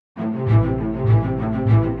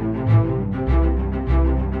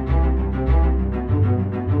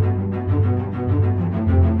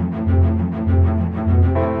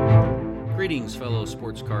Greetings, fellow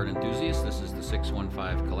sports card enthusiasts. This is the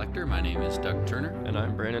 615 Collector. My name is Doug Turner. And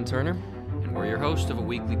I'm Brandon Turner. And we're your host of a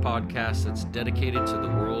weekly podcast that's dedicated to the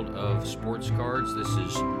world of sports cards. This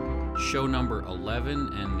is show number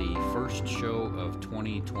 11 and the first show of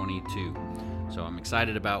 2022. So I'm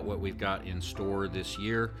excited about what we've got in store this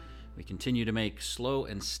year. We continue to make slow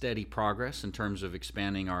and steady progress in terms of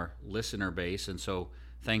expanding our listener base, and so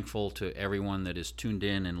thankful to everyone that is tuned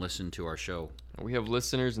in and listened to our show. We have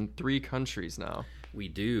listeners in 3 countries now. We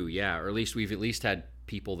do, yeah, or we've at least had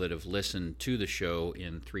people that have listened to the show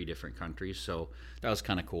in 3 different countries, so that was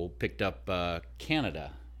kind of cool. Picked up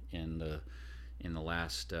Canada in the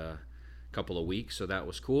last couple of weeks, so that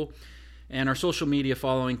was cool. And our social media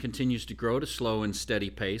following continues to grow at a slow and steady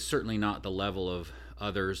pace, certainly not the level of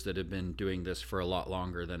others that have been doing this for a lot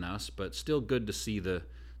longer than us, but still good to see the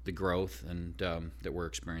growth and that we're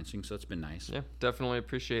experiencing, so it's been nice. Yeah, definitely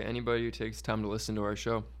appreciate anybody who takes time to listen to our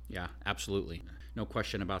show. Yeah, absolutely. No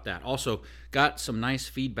question about that. Also, got some nice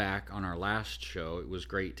feedback on our last show. It was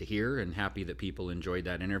great to hear, and happy that people enjoyed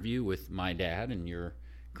that interview with my dad and your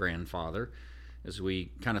grandfather, as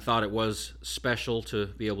we kind of thought it was special to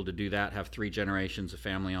be able to do that, have 3 generations of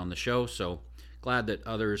family on the show, so glad that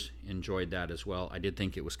others enjoyed that as well. I did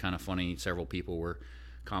think it was kind of funny. Several people were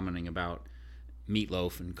commenting about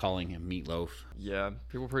Meatloaf and calling him Meatloaf. Yeah,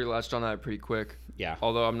 people pretty latched on that pretty quick. Yeah.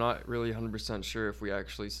 Although I'm not really 100% sure if we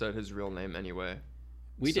actually said his real name anyway.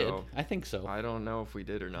 We did. I think so. I don't know if we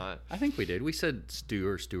did or not. I think we did. We said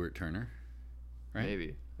Stuart Turner, right?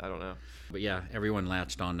 Maybe. I don't know. But yeah, everyone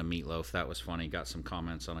latched on to Meatloaf. That was funny. Got some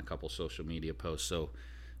comments on a couple social media posts, so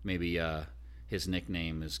maybe his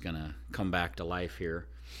nickname is going to come back to life here.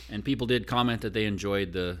 And people did comment that they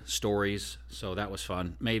enjoyed the stories, so that was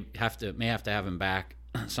fun. May have to have him back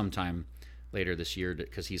sometime later this year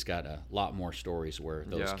because he's got a lot more stories where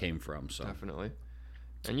those came from. So definitely.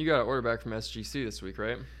 And you got an order back from SGC this week,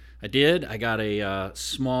 right? I did. I got a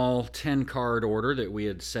small 10-card order that we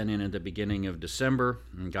had sent in at the beginning of December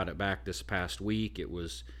and got it back this past week. It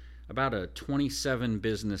was about a 27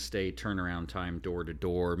 business day turnaround time door to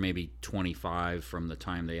door, maybe 25 from the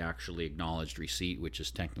time they actually acknowledged receipt, which is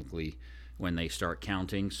technically when they start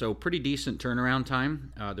counting. So pretty decent turnaround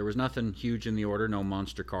time. There was nothing huge in the order, no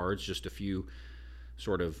monster cards, just a few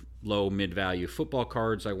sort of low mid-value football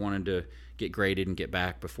cards I wanted to get graded and get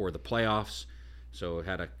back before the playoffs. So it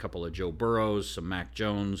had a couple of Joe Burrows, some Mac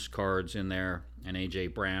Jones cards in there, an A.J.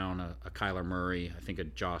 Brown, a Kyler Murray, I think a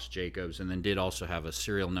Josh Jacobs, and then did also have a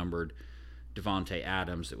serial numbered Devontae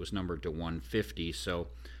Adams that was numbered to 150. So,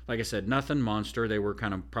 like I said, nothing monster. They were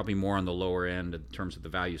kind of probably more on the lower end in terms of the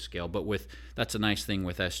value scale. But that's a nice thing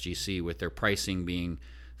with SGC, with their pricing being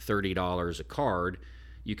 $30 a card,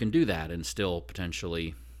 you can do that and still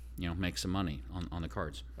potentially, make some money on the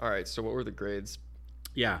cards. All right, so what were the grades?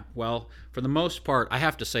 Yeah, well, for the most part, I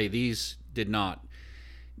have to say these did not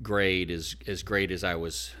grade as great as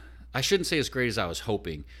I shouldn't say as great as I was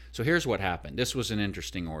hoping. So here's what happened. This was an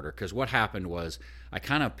interesting order because what happened was I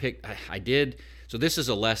kind of so this is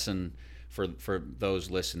a lesson for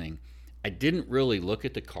those listening. I didn't really look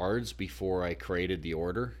at the cards before I created the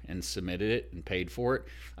order and submitted it and paid for it.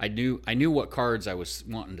 I knew what cards I was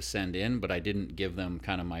wanting to send in, but I didn't give them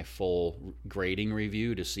kind of my full grading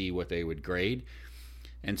review to see what they would grade.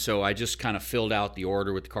 And so I just kind of filled out the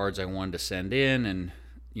order with the cards I wanted to send in and,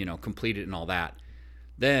 complete it and all that.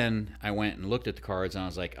 Then I went and looked at the cards and I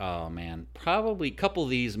was like, oh man, probably a couple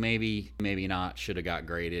of these maybe not should have got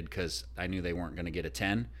graded because I knew they weren't going to get a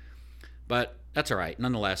 10. But that's all right.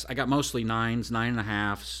 Nonetheless, I got mostly 9s,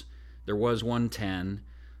 9.5s. There was one 10.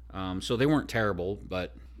 So they weren't terrible,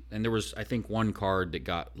 and there was, I think, one card that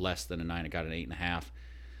got less than a 9. It got an 8.5.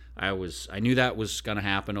 I knew that was going to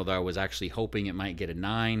happen, although I was actually hoping it might get a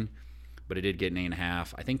 9, but it did get an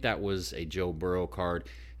 8.5. I think that was a Joe Burrow card.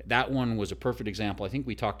 That one was a perfect example. I think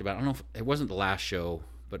we talked about, I don't know if it wasn't the last show,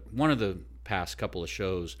 but one of the past couple of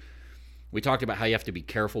shows, we talked about how you have to be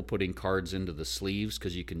careful putting cards into the sleeves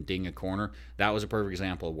because you can ding a corner. That was a perfect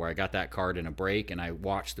example of where I got that card in a break, and I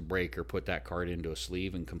watched the breaker put that card into a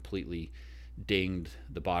sleeve and completely dinged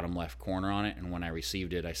the bottom left corner on it. And when I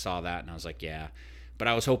received it, I saw that, and I was like, yeah. But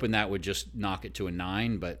I was hoping that would just knock it to a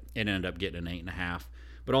 9, but it ended up getting an 8.5.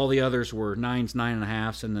 But all the others were 9s,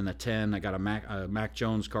 9.5s, and then a 10. I got a Mac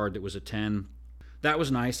Jones card that was a 10. That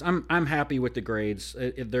was nice. I'm happy with the grades.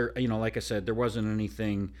 Like I said, there wasn't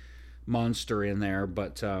anything monster in there,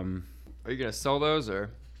 but are you gonna sell those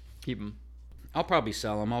or keep them? I'll probably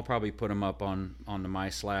sell them. I'll probably put them up on the My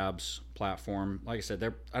Slabs platform. Like I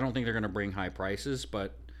said, I don't think they're gonna bring high prices,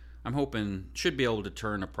 but I'm hoping should be able to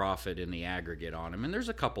turn a profit in the aggregate on him. And there's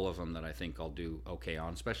a couple of them that I think I'll do okay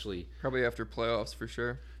on, especially Probably after playoffs for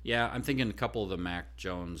sure. yeah. I'm thinking a couple of the Mac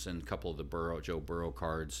Jones and a couple of the Joe Burrow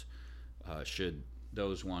cards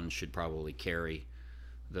those ones should probably carry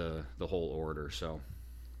the whole order. So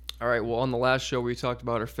All right, well, on the last show, we talked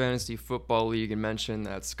about our fantasy football league and mentioned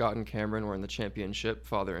that Scott and Cameron were in the championship,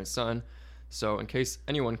 father and son. So in case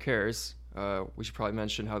anyone cares, we should probably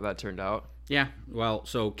mention how that turned out. yeah, well,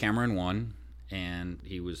 so Cameron won, and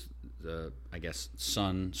he was the I guess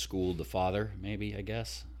son schooled the father. Maybe I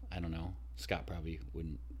guess I don't know. Scott probably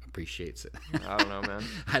wouldn't appreciates it. I don't know, man.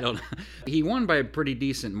 I don't know. He won by a pretty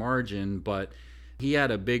decent margin, but he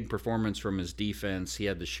had a big performance from his defense. He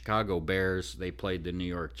had the Chicago Bears. They played the New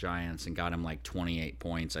York Giants and got him like 28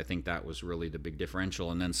 points. I think that was really the big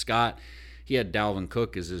differential. And then Scott, he had Dalvin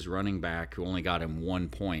Cook as his running back, who only got him 1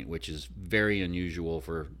 point, which is very unusual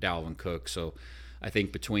for Dalvin Cook. So I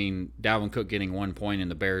think between Dalvin Cook getting 1 point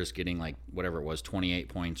and the Bears getting like whatever it was, 28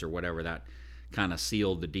 points or whatever, that kind of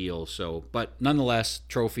sealed the deal. So, but nonetheless,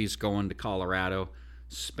 trophies going to Colorado,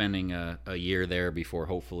 spending a year there before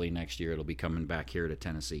hopefully next year it'll be coming back here to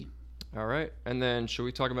Tennessee. All right, and then should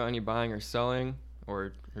we talk about any buying or selling,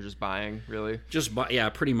 or just buying, really? Just buy, yeah,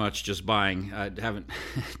 pretty much just buying. I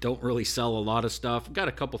don't really sell a lot of stuff. Got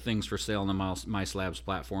a couple things for sale on the My Slabs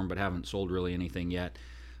platform, but haven't sold really anything yet.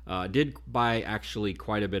 Did buy actually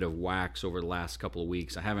quite a bit of wax over the last couple of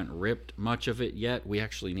weeks. I haven't ripped much of it yet. We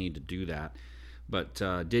actually need to do that. But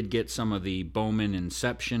did get some of the Bowman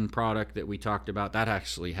Inception product that we talked about. That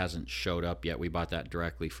actually hasn't showed up yet. We bought that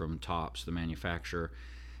directly from Topps, the manufacturer.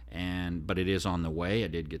 But it is on the way. I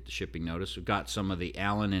did get the shipping notice. We've got some of the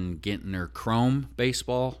Allen and Gintner Chrome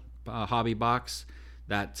baseball hobby box.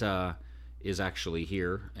 That is actually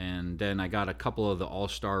here. And then I got a couple of the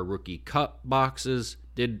All-Star Rookie Cup boxes.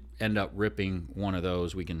 Did end up ripping one of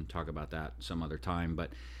those. We can talk about that some other time.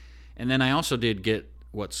 And then I also did get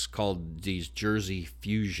what's called these Jersey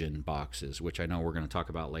Fusion boxes, which I know we're going to talk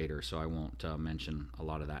about later, so I won't mention a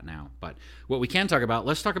lot of that now. But what we can talk about,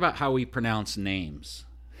 let's talk about how we pronounce names,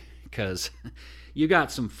 because you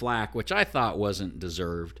got some flack, which I thought wasn't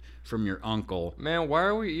deserved, from your uncle. Man, why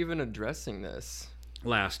are we even addressing this?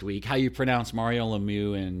 Last week, how you pronounce Mario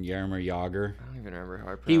Lemieux and Jaromir Jagr. I don't even remember how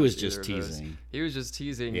I pronounced it. He was just teasing. He was just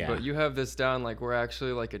teasing, yeah. But you have this down like we're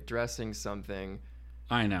actually like addressing something.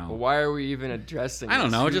 I know. Well, why are we even addressing I don't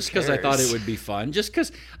this? know, Who just because I thought cares? it would be fun. Just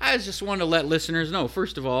because I just wanted to let listeners know,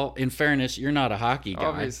 first of all, in fairness, you're not a hockey guy.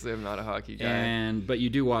 Obviously, I'm not a hockey guy. But you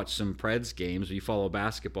do watch some Preds games. You follow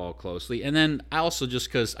basketball closely. And then I also just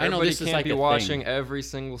because I know Everybody this is can't like be a watching thing. every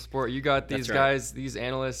single sport. You got these That's right. guys, these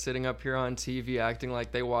analysts sitting up here on TV acting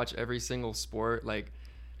like they watch every single sport. Like,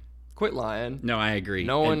 quit lying. No, I agree.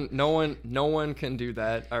 No one can do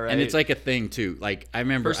that. All right. And it's like a thing, too. Like, I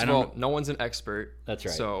remember. First of all, no one's an expert. That's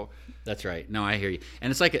right. So That's right. No, I hear you. And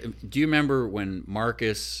it's like, do you remember when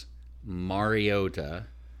Marcus Mariota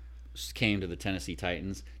came to the Tennessee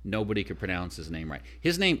Titans? Nobody could pronounce his name right.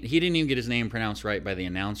 His name, he didn't even get his name pronounced right by the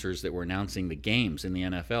announcers that were announcing the games in the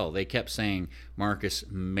NFL. They kept saying Marcus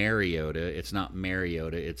Mariota. It's not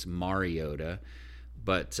Mariota, it's Mariota.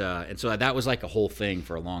 But and so that was like a whole thing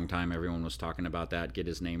for a long time. Everyone was talking about that. Get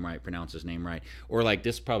his name right, pronounce his name right. Or like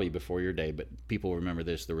this, probably before your day, but people remember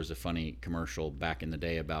this. There was a funny commercial back in the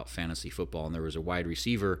day about fantasy football, and there was a wide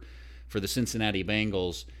receiver for the Cincinnati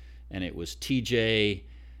Bengals, and it was TJ.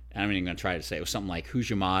 I'm not even going to try to say it. It was something like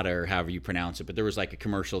Hujamata or however you pronounce it. But there was like a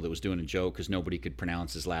commercial that was doing a joke because nobody could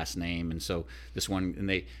pronounce his last name, and so this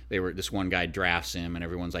one this one guy drafts him, and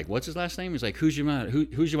everyone's like, "What's his last name?" He's like,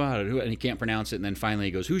 Hujamata, and he can't pronounce it, and then finally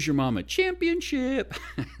he goes, "Who's your mama? Championship."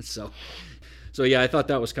 so yeah, I thought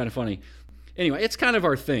that was kind of funny. Anyway, it's kind of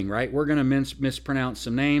our thing, right? We're going to mispronounce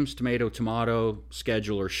some names: tomato,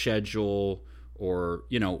 schedule, or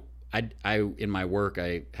I in my work,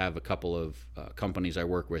 I have a couple of companies I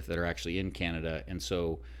work with that are actually in Canada, and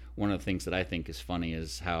so one of the things that I think is funny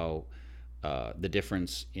is how the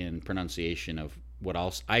difference in pronunciation of what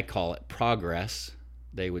else I call it progress.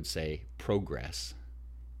 They would say progress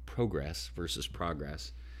versus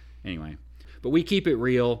progress. Anyway, but we keep it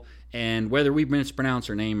real, and whether we mispronounce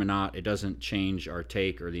our name or not, it doesn't change our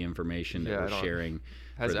take or the information that we're sharing.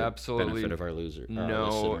 Has for the absolutely benefit of our loser,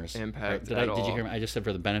 no listeners. impact Did at you all. hear me? I just said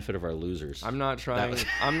for the benefit of our losers. I'm not trying.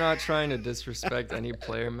 I'm not trying to disrespect any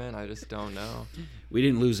player, man. I just don't know. We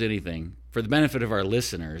didn't lose anything. For the benefit of our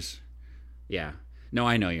listeners, yeah. No,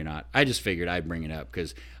 I know you're not. I just figured I'd bring it up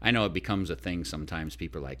because I know it becomes a thing sometimes.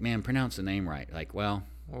 People are like, man, pronounce the name right. Like, well,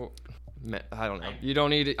 I don't know. You don't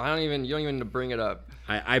need it. You don't even need to bring it up.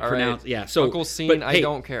 I All pronounce right. yeah. So Uncle Scene, I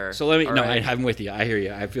don't care. So let me. All No, right. I'm with you. I hear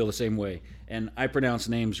you. I feel the same way, and I pronounce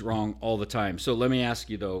names wrong all the time. So let me ask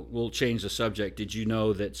you though. We'll change the subject. Did you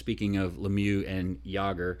know that speaking of Lemieux and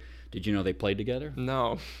Yager, did you know they played together?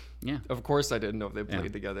 No. Yeah. Of course I didn't know if they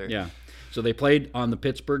played together. Yeah. So they played on the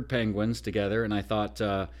Pittsburgh Penguins together, and I thought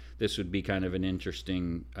this would be kind of an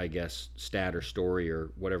interesting, I guess, stat or story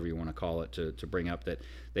or whatever you want to call it to bring up that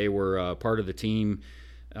they were part of the team.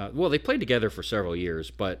 Well, they played together for several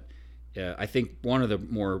years, but I think one of the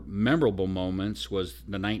more memorable moments was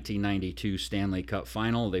the 1992 Stanley Cup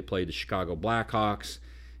Final. They played the Chicago Blackhawks.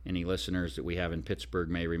 Any listeners that we have in Pittsburgh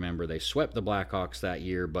may remember they swept the Blackhawks that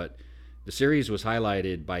year, but the series was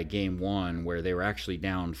highlighted by Game 1, where they were actually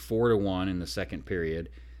down 4-1 in the second period,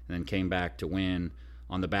 and then came back to win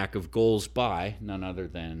on the back of goals by none other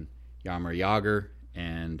than Jaromir Jagr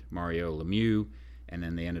and Mario Lemieux, and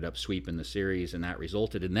then they ended up sweeping the series, and that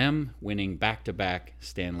resulted in them winning back-to-back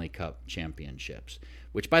Stanley Cup championships.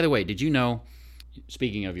 Which, by the way, did you know,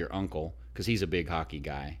 speaking of your uncle, because he's a big hockey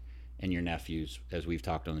guy, and your nephews, as we've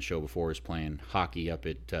talked on the show before, is playing hockey up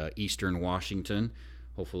at Eastern Washington.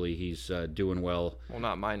 Hopefully he's doing well. Well,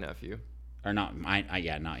 not my nephew. Or not my,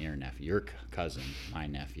 yeah, not your nephew. Your cousin, my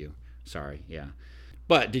nephew. Sorry, yeah.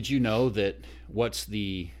 But did you know that what's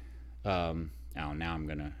the, now I'm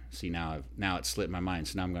going to, see now it slipped my mind,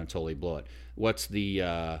 so now I'm going to totally blow it. What's the,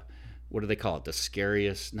 what do they call it? The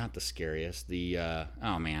scariest, not the scariest, the,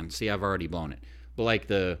 oh man, see, I've already blown it. But like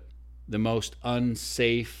the most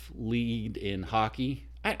unsafe lead in hockey.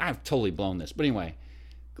 I've totally blown this. But anyway.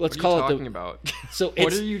 Let's call it talking about? So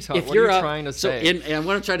What are you trying to say? And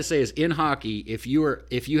what I'm trying to say is, in hockey, if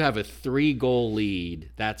you have a 3-goal lead,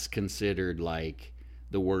 that's considered like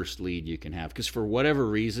the worst lead you can have. Because for whatever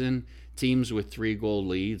reason, teams with 3-goal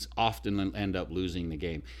leads often end up losing the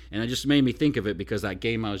game. And it just made me think of it because that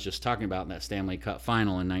game I was just talking about in that Stanley Cup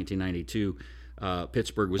Final in 1992,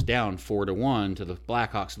 Pittsburgh was down 4-1 to the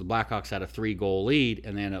Blackhawks. The Blackhawks had a 3-goal lead,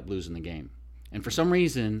 and they ended up losing the game. And for some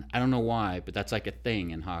reason, I don't know why, but that's like a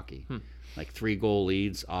thing in hockey. Like 3-goal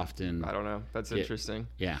leads often. I don't know. That's interesting.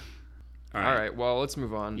 Yeah. All right. Well, let's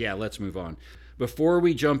move on. Yeah, let's move on. Before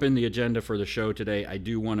we jump in the agenda for the show today, I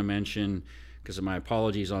do want to mention, because of my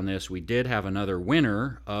apologies on this, we did have another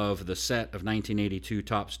winner of the set of 1982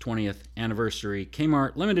 Topps 20th Anniversary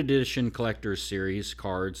Kmart Limited Edition Collector's Series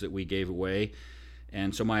cards that we gave away.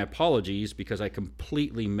 And so my apologies, because I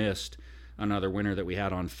completely missed another winner that we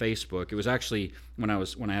had on Facebook. It was actually when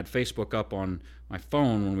I had Facebook up on my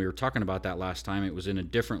phone when we were talking about that last time, it was in a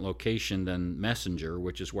different location than Messenger,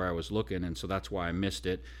 which is where I was looking, and so that's why I missed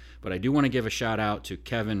it. But I do want to give a shout out to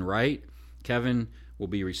Kevin Wright. Kevin will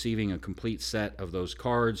be receiving a complete set of those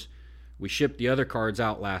cards. We shipped the other cards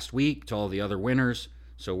out last week to all the other winners,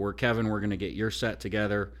 so Kevin, we're going to get your set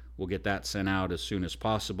together. We'll get that sent out as soon as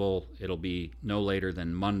possible. It'll be no later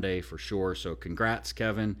than Monday for sure, so congrats,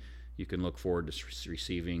 Kevin. You can look forward to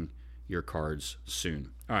receiving your cards soon.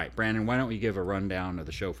 All right, Brandon, why don't we give a rundown of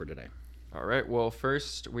the show for today? All right. Well,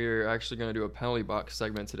 first, we're actually going to do a penalty box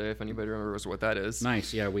segment today, if anybody remembers what that is.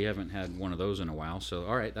 Nice. Yeah, we haven't had one of those in a while. So,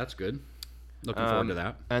 all right, that's good. Looking forward to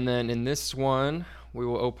that. And then in this one, we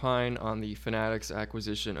will opine on the Fanatics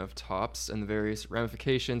acquisition of Topps and the various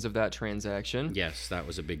ramifications of that transaction. Yes, that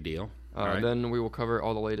was a big deal. Right. Then we will cover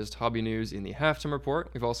all the latest hobby news in the halftime report.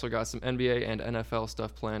 We've also got some NBA and NFL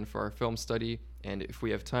stuff planned for our film study. And if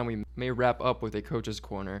we have time, we may wrap up with a coach's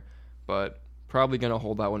corner, but probably going to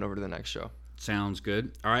hold that one over to the next show. Sounds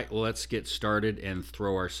good. All right, well, let's get started and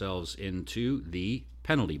throw ourselves into the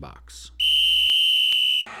penalty box.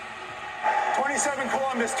 27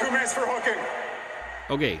 Columbus, 2 minutes for hooking.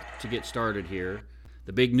 Okay, to get started here,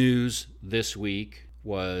 the big news this week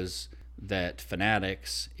was that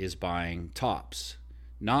Fanatics is buying Topps.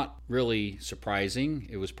 Not really surprising.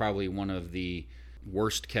 It was probably one of the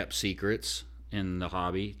worst kept secrets in the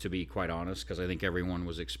hobby, to be quite honest, because I think everyone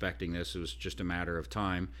was expecting this. It was just a matter of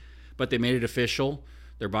time. But they made it official.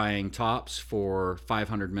 They're buying Topps for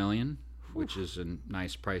 $500 million, which is a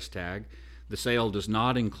nice price tag. The sale does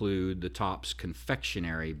not include the Topps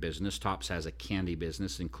confectionery business. Topps has a candy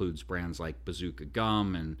business, includes brands like Bazooka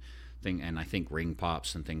Gum and I think Ring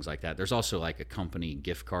Pops and things like that. There's also like a company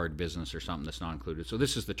gift card business or something that's not included. So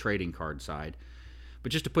this is the trading card side.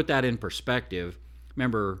 But just to put that in perspective,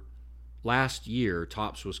 remember last year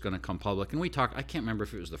Topps was going to come public, and we talked, I can't remember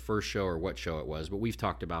if it was the first show or what show it was, but we've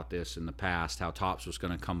talked about this in the past, how Topps was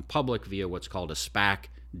going to come public via what's called a SPAC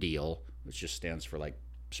deal, which just stands for like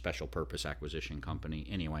Special Purpose Acquisition Company.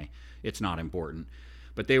 Anyway, it's not important.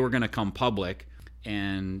 But they were going to come public,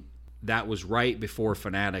 and that was right before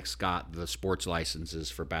Fanatics got the sports licenses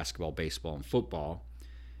for basketball, baseball, and football.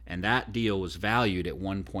 And that deal was valued at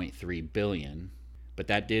 $1.3 billion, but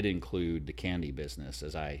that did include the candy business,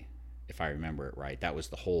 if I remember it right. That was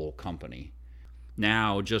the whole company.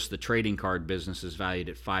 Now, just the trading card business is valued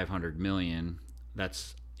at $500 million.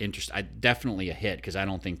 That's interesting. Definitely a hit, because I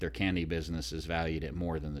don't think their candy business is valued at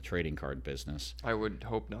more than the trading card business. I would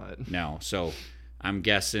hope not. No, so I'm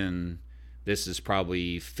guessing this is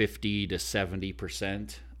probably 50 to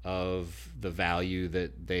 70% of the value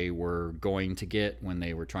that they were going to get when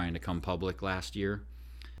they were trying to come public last year.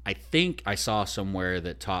 I think I saw somewhere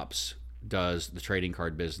that Topps the trading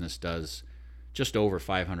card business does just over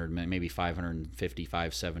 500 million, maybe 550,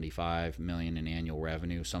 575 million in annual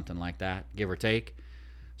revenue, something like that, give or take.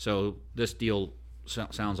 So this deal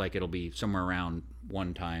sounds like it'll be somewhere around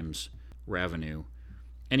 1 times revenue.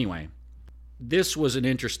 Anyway, this was an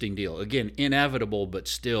interesting deal. Again, inevitable, but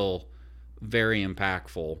still very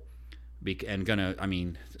impactful.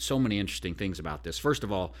 And so many interesting things about this. First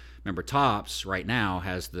of all, remember, Topps right now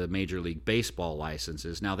has the Major League Baseball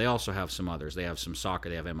licenses. Now, they also have some others. They have some soccer.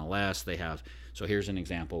 They have MLS. So here's an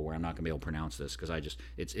example where I'm not going to be able to pronounce this, because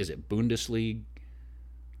is it Bundesliga?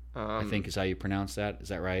 I think is how you pronounce that. Is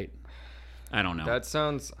that right? I don't know. That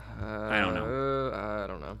sounds... I don't know. I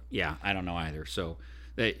don't know. Yeah, I don't know either. So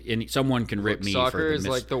someone can rip me for soccer is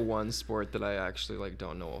like the one sport that I actually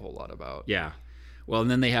don't know a whole lot about. Yeah. Well,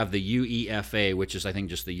 and then they have the UEFA, which is, I think,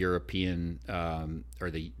 just the European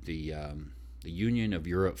or the Union of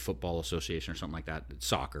Europe Football Association or something like that. It's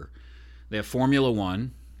soccer. They have Formula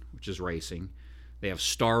One, which is racing. They have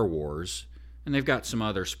Star Wars, and they've got some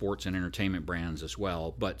other sports and entertainment brands as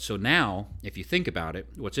well. But so now, if you think about it,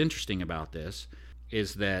 what's interesting about this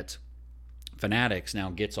is that Fanatics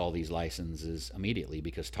now gets all these licenses immediately,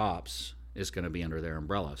 because Topps is going to be under their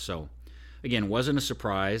umbrella. So, again, wasn't a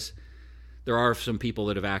surprise. There are some people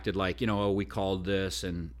that have acted like, we called this,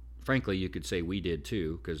 and frankly, you could say we did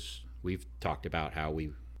too, because we've talked about how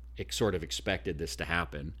we sort of expected this to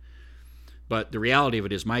happen. But the reality of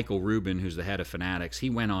it is, Michael Rubin, who's the head of Fanatics, he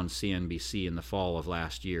went on CNBC in the fall of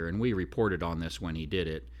last year, and we reported on this when he did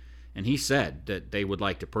it. And he said that they would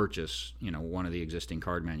like to purchase, one of the existing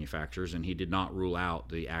card manufacturers, and he did not rule out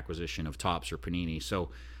the acquisition of Topps or Panini. So,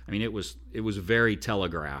 it was very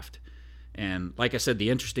telegraphed. And like I said, the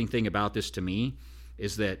interesting thing about this to me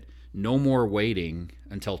is that no more waiting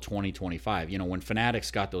until 2025. When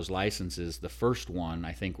Fanatics got those licenses, the first one,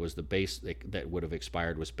 I think, was the base that would have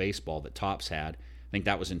expired was baseball that Topps had. I think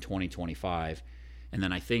that was in 2025. And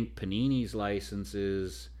then I think Panini's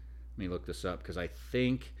licenses, let me look this up, because I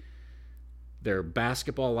think their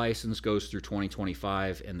basketball license goes through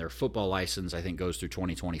 2025, and their football license, I think, goes through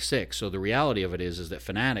 2026. So the reality of it is that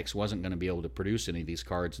Fanatics wasn't going to be able to produce any of these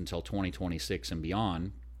cards until 2026 and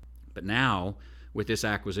beyond. But now, with this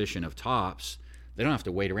acquisition of Topps, they don't have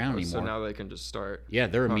to wait around anymore. So now they can just start. Yeah,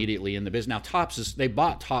 they're immediately in the business. Now, they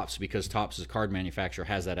bought Topps because Topps, as a card manufacturer,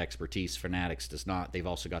 has that expertise. Fanatics does not. They've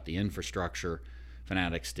also got the infrastructure.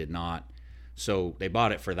 Fanatics did not. So they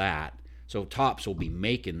bought it for that. So Topps will be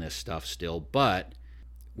making this stuff still, but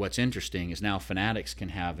what's interesting is now Fanatics can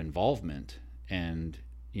have involvement, and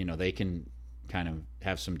they can kind of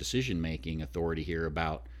have some decision-making authority here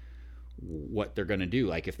about what they're going to do.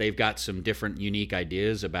 Like if they've got some different unique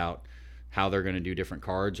ideas about how they're going to do different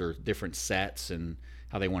cards or different sets and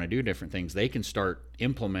how they want to do different things, they can start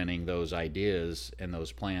implementing those ideas and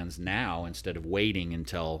those plans now instead of waiting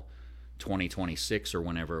until 2026 or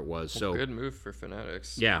whenever it was. So good move for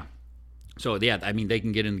Fanatics. Yeah. So, yeah, they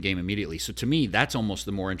can get in the game immediately. So, to me, that's almost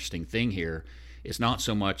the more interesting thing here. It's not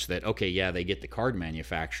so much that, okay, yeah, they get the card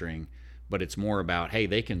manufacturing, but it's more about, hey,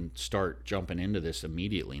 they can start jumping into this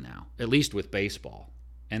immediately now, at least with baseball.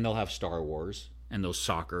 And they'll have Star Wars and those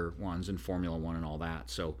soccer ones and Formula One and all that.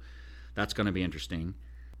 So, that's going to be interesting.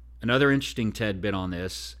 Another interesting tidbit on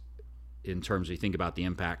this, in terms of you think about the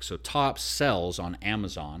impact. So, Topps sells on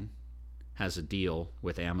Amazon, has a deal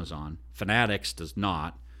with Amazon. Fanatics does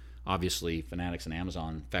not. Obviously, Fanatics and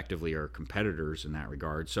Amazon effectively are competitors in that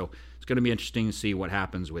regard. So it's going to be interesting to see what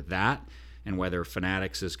happens with that, and whether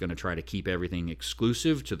Fanatics is going to try to keep everything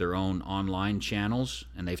exclusive to their own online channels.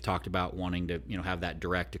 And they've talked about wanting to, have that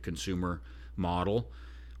direct-to-consumer model,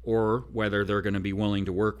 or whether they're going to be willing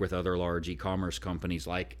to work with other large e-commerce companies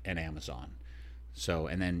like an Amazon. So,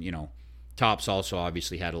 and then, Topps also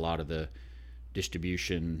obviously had a lot of the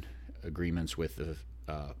distribution agreements with the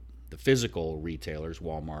physical retailers,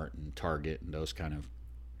 Walmart and Target and those kind of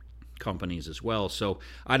companies as well. So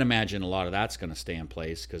I'd imagine a lot of that's going to stay in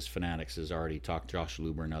place, because Fanatics has already talked, Josh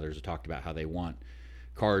Luber and others have talked about how they want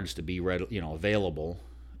cards to be available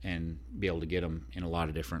and be able to get them in a lot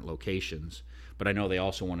of different locations. But I know they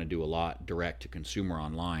also want to do a lot direct to consumer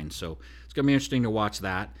online. So it's going to be interesting to watch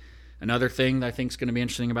that. Another thing that I think is going to be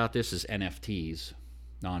interesting about this is NFTs,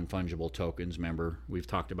 non-fungible tokens. Remember, we've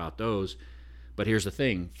talked about those. But here's the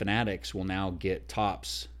thing. Fanatics will now get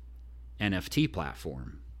Topps NFT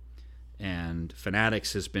platform. And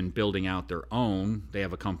Fanatics has been building out their own. They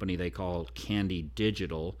have a company they call Candy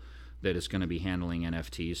Digital that is going to be handling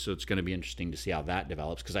NFTs. So it's going to be interesting to see how that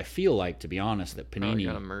develops. Because I feel like, to be honest, that Panini...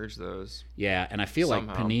 got to merge those. Yeah, and I feel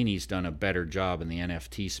somehow. like Panini's done a better job in the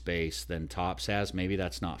NFT space than Topps has. Maybe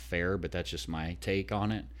that's not fair, but that's just my take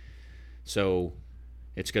on it. So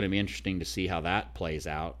it's going to be interesting to see how that plays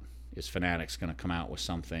out. Is Fanatics going to come out with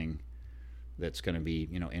something that's going to be,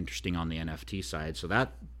 interesting on the NFT side? So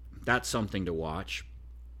that's something to watch.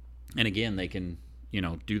 And again, they can,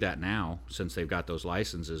 do that now since they've got those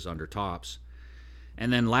licenses under Topps.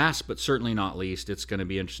 And then last but certainly not least, it's going to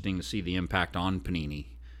be interesting to see the impact on Panini,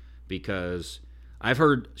 because I've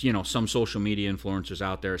heard, some social media influencers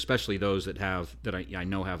out there, especially those that I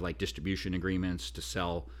know have like distribution agreements to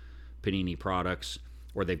sell Panini products,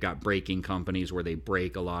 or they've got breaking companies where they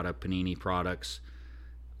break a lot of Panini products.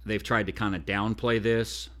 They've tried to kind of downplay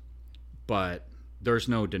this, but there's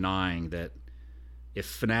no denying that if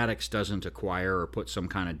Fanatics doesn't acquire or put some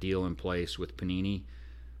kind of deal in place with Panini,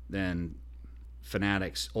 then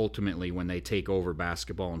Fanatics ultimately, when they take over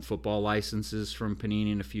basketball and football licenses from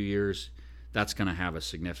Panini in a few years, that's going to have a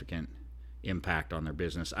significant impact on their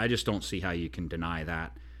business. I just don't see how you can deny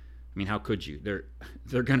that. I mean, how could you?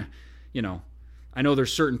 They're going to, I know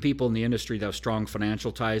there's certain people in the industry that have strong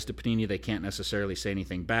financial ties to Panini. They can't necessarily say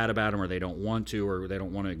anything bad about them, or they don't want to, or they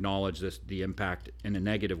don't want to acknowledge the impact in a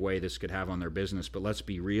negative way this could have on their business. But let's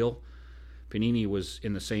be real. Panini was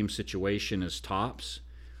in the same situation as Topps,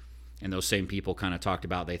 and those same people kind of talked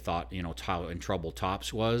about, they thought, how in trouble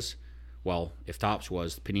Topps was. Well, if Topps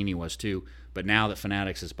was, Panini was too. But now that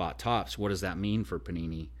Fanatics has bought Topps, what does that mean for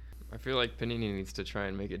Panini? I feel like Panini needs to try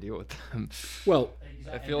and make a deal with them. Well,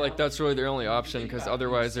 I feel like that's really their only option, because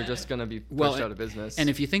otherwise they're just going to be pushed out of business. And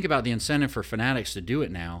if you think about the incentive for Fanatics to do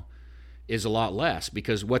it now, is a lot less,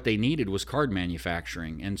 because what they needed was card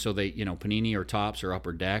manufacturing. And so they, Panini or Topps or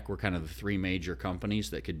Upper Deck were kind of the three major companies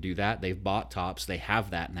that could do that. They've bought Topps. They have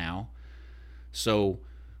that now. So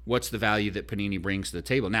what's the value that Panini brings to the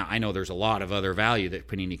table? Now, I know there's a lot of other value that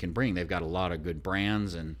Panini can bring. They've got a lot of good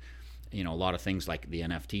brands and, a lot of things like the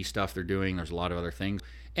NFT stuff they're doing. There's a lot of other things.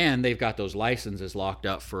 And they've got those licenses locked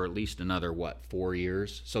up for at least another, 4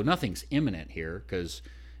 years? So nothing's imminent here, because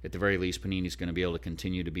at the very least, Panini's going to be able to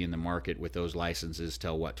continue to be in the market with those licenses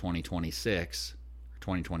till, 2026 or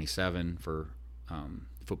 2027 for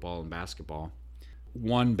football and basketball.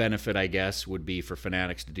 One benefit, I guess, would be for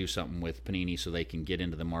Fanatics to do something with Panini so they can get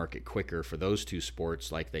into the market quicker for those two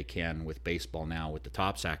sports like they can with baseball now with the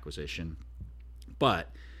Topps acquisition. But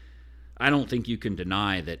I don't think you can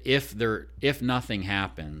deny that if nothing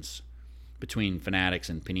happens between Fanatics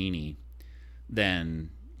and Panini,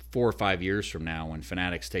 then 4 or 5 years from now, when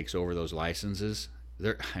Fanatics takes over those licenses,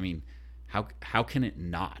 how can it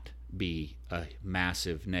not be a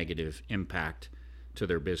massive negative impact to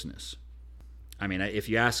their business? I mean, if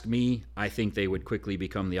you ask me, I think they would quickly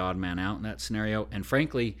become the odd man out in that scenario. And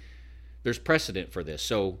frankly, there's precedent for this.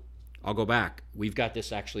 So I'll go back. We've got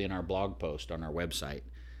this actually in our blog post on our website.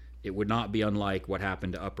 It would not be unlike what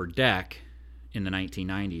happened to Upper Deck in the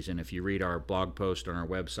 1990s. And if you read our blog post on our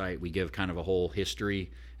website, we give kind of a whole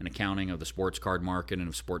history and accounting of the sports card market and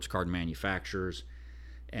of sports card manufacturers.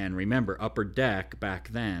 And remember, Upper Deck back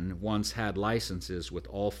then once had licenses with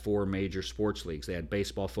all 4 major sports leagues. They had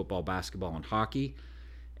baseball, football, basketball, and hockey.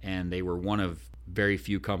 And they were one of very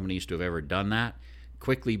few companies to have ever done that.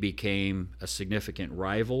 Quickly became a significant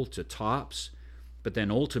rival to Topps. But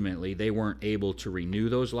then ultimately, they weren't able to renew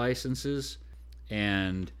those licenses,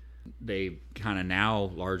 and they kind of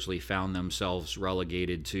now largely found themselves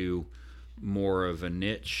relegated to more of a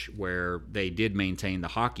niche where they did maintain the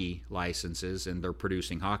hockey licenses, and they're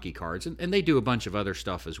producing hockey cards, and they do a bunch of other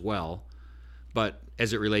stuff as well. But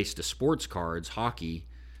as it relates to sports cards, hockey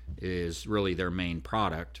is really their main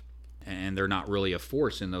product, and they're not really a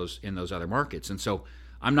force in those other markets. And so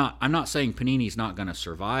I'm not saying Panini's not going to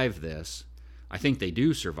survive this. I think they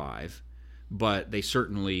do survive, but they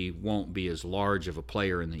certainly won't be as large of a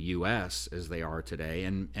player in the U.S. as they are today.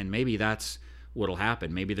 And maybe that's what'll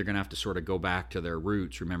happen. Maybe they're going to have to sort of go back to their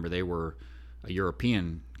roots. Remember, they were a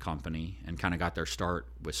European company and kind of got their start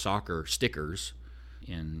with soccer stickers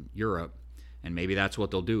in Europe. And maybe that's what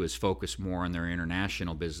they'll do, is focus more on their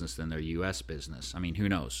international business than their U.S. business. I mean, who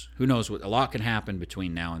knows? Who knows? A lot can happen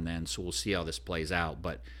between now and then, so we'll see how this plays out.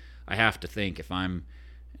 But I have to think, if I'm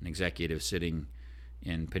an executive sitting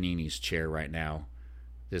in Panini's chair right now,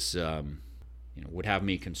 this would have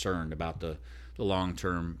me concerned about the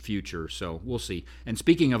long-term future. So we'll see. And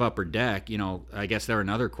speaking of Upper Deck, I guess they're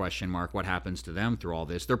another question mark. What happens to them through all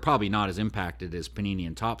this? They're probably not as impacted as Panini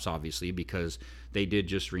and Topps, obviously, because they did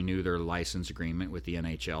just renew their license agreement with the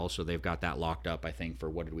NHL. So they've got that locked up, I think, for,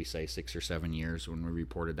 what did we say, 6 or 7 years when we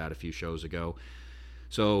reported that a few shows ago.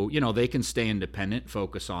 So, they can stay independent,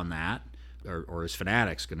 focus on that. Or is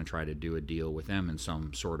Fanatics going to try to do a deal with them in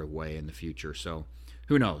some sort of way in the future? So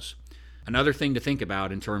who knows? Another thing to think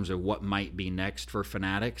about in terms of what might be next for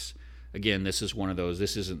Fanatics, again, this is one of those,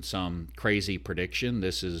 this isn't some crazy prediction.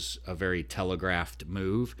 This is a very telegraphed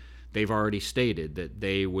move. They've already stated that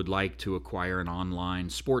they would like to acquire an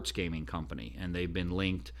online sports gaming company, and they've been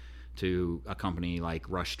linked to a company like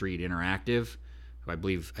Rush Street Interactive. I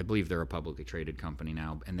believe they're a publicly traded company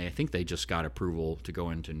now, and I think they just got approval to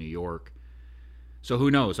go into New York. So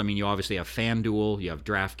who knows? I mean, you obviously have FanDuel, you have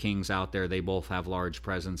DraftKings out there. They both have large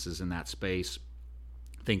presences in that space.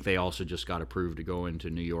 I think they also just got approved to go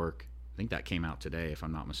into New York. I think that came out today, if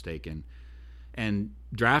I'm not mistaken. And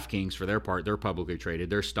DraftKings, for their part, they're publicly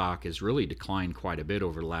traded. Their stock has really declined quite a bit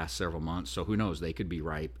over the last several months. So who knows? They could be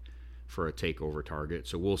ripe for a takeover target.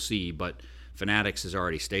 So we'll see. But Fanatics has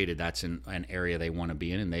already stated that's an area they want to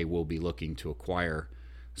be in, and they will be looking to acquire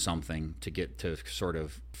something to get to sort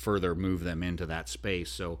of further move them into that space.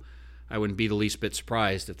 So I wouldn't be the least bit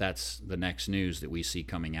surprised if that's the next news that we see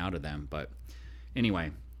coming out of them. But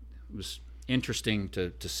anyway, it was interesting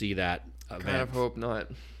to see that event. Kind of hope not.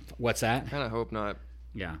 What's that? Kind of hope not.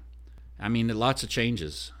 Yeah, I mean, lots of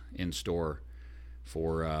changes in store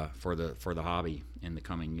for the hobby in the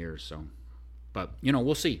coming years. So, but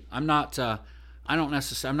we'll see. I'm not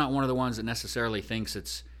one of the ones that necessarily thinks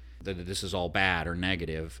that this is all bad or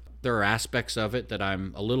negative. There are aspects of it that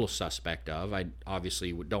I'm a little suspect of. I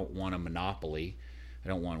obviously don't want a monopoly. I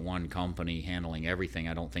don't want one company handling everything.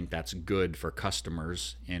 I don't think that's good for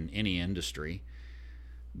customers in any industry.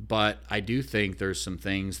 But I do think there's some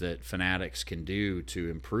things that Fanatics can do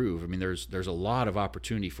to improve. I mean, there's a lot of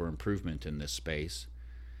opportunity for improvement in this space.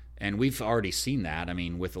 And we've already seen that. I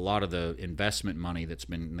mean, with a lot of the investment money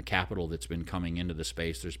the capital that's been coming into the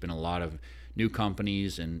space, there's been a lot of new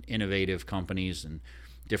companies and innovative companies and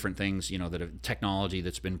different things, that have technology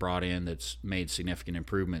that's been brought in that's made significant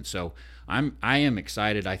improvements. So I am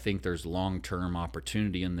excited. I think there's long-term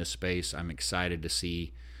opportunity in this space. I'm excited to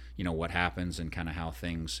see, what happens and kind of how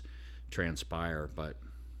things transpire. But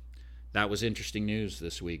that was interesting news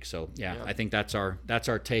this week. So yeah, I think that's our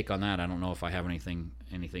take on that. I don't know if I have anything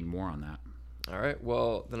more on that. All right.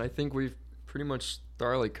 Well, then I think we've pretty much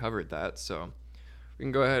thoroughly covered that. So we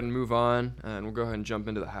can go ahead and move on, and we'll go ahead and jump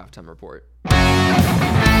into the halftime report.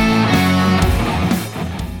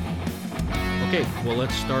 Okay, well,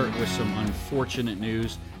 let's start with some unfortunate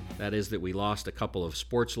news. That is that we lost a couple of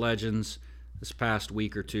sports legends this past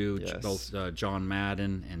week or two. Yes. Both John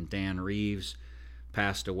Madden and Dan Reeves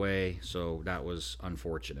passed away, so that was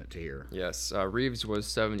unfortunate to hear. Yes, Reeves was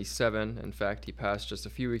 77. In fact, he passed just a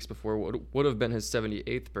few weeks before what would have been his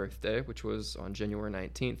 78th birthday, which was on January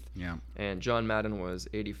 19th. Yeah. And John Madden was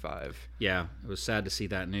 85. Yeah, it was sad to see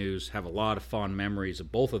that news. Have a lot of fond memories of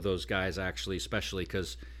both of those guys, actually, especially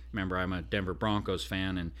because, remember, I'm a Denver Broncos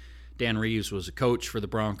fan, and Dan Reeves was a coach for the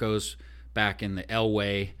Broncos back in the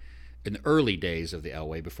Elway, in the early days of the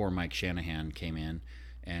Elway, before Mike Shanahan came in,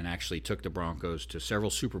 and actually took the Broncos to several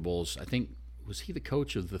Super Bowls. I think, was he the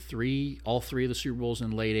coach of all three of the Super Bowls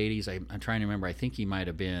in the late 80s? I'm trying to remember. I think he might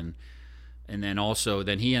have been. And then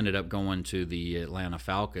he ended up going to the Atlanta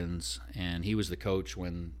Falcons, and he was the coach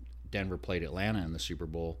when Denver played Atlanta in the Super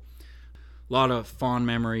Bowl. A lot of fond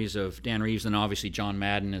memories of Dan Reeves, and obviously John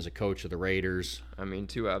Madden as a coach of the Raiders. I mean,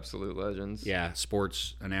 two absolute legends. Yeah,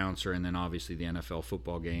 sports announcer, and then obviously the NFL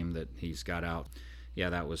football game that he's got out. Yeah,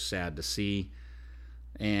 that was sad to see.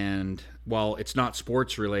 And while it's not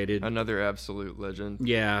sports related, another absolute legend.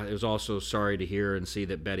 Yeah, it was also sorry to hear and see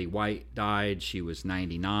that Betty White died. She was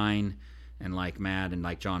 99, and like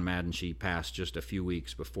John Madden, she passed just a few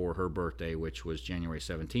weeks before her birthday, which was January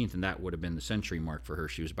 17th, and that would have been the century mark for her.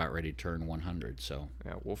 She was about ready to turn 100. So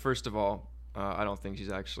yeah, well, first of all, I don't think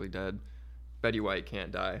she's actually dead. Betty White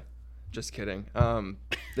can't die. Just kidding.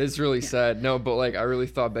 It's really sad. No, but I really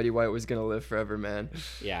thought Betty White was gonna live forever, man.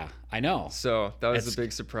 Yeah, I know. So that was a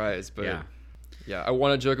big surprise. But yeah, I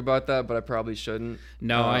want to joke about that, but I probably shouldn't.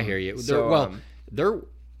 No, I hear you. It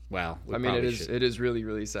is really,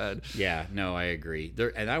 really sad. Yeah, no, I agree.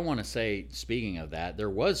 And I want to say, speaking of that,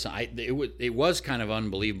 it was kind of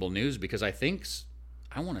unbelievable news, because I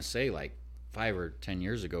want to say 5 or 10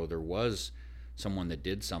 years ago there was someone that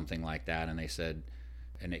did something like that, and they said,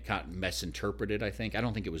 and it got misinterpreted. I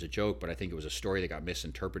don't think it was a joke, but I think it was a story that got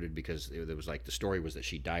misinterpreted because it was like the story was that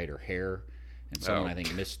she dyed her hair, and someone I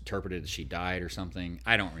think misinterpreted that she died or something.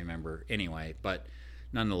 I don't remember anyway, but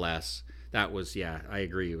nonetheless, that was I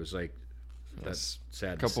agree. It was like that's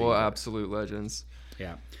sad. Couple of absolute legends.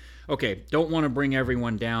 Yeah. Okay, don't want to bring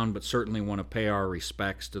everyone down, but certainly want to pay our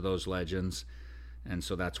respects to those legends. And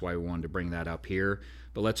so that's why we wanted to bring that up here.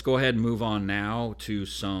 But let's go ahead and move on now to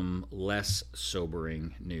some less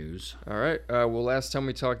sobering news. All right. Well, last time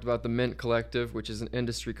we talked about the Mint Collective, which is an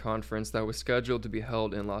industry conference that was scheduled to be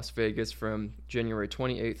held in Las Vegas from January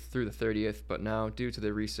 28th through the 30th. But now, due to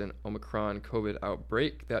the recent Omicron COVID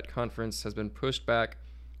outbreak, that conference has been pushed back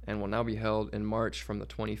and will now be held in March from the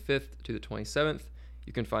 25th to the 27th.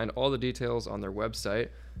 You can find all the details on their website,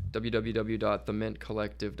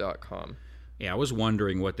 www.themintcollective.com. Yeah, I was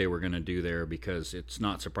wondering what they were going to do there because it's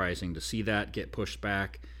not surprising to see that get pushed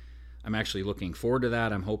back. I'm actually looking forward to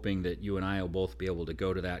that. I'm hoping that you and I will both be able to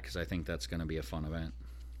go to that because I think that's going to be a fun event.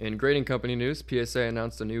 In grading company news, PSA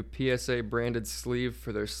announced a new PSA branded sleeve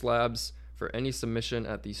for their slabs for any submission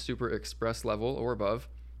at the Super Express level or above,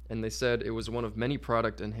 and they said it was one of many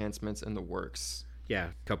product enhancements in the works. Yeah,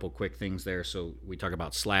 a couple quick things there. So we talk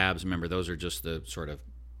about slabs. Remember, those are just the sort of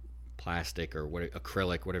plastic or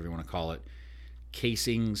acrylic, whatever you want to call it,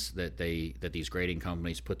 casings that these grading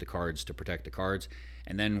companies put the cards to protect the cards.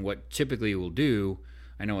 And then what typically we'll do,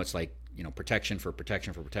 I know it's like, protection for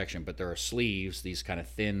protection, but there are sleeves, these kind of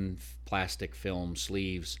thin plastic film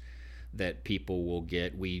sleeves that people will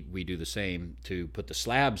get. We do the same to put the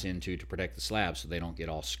slabs into to protect the slabs so they don't get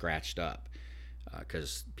all scratched up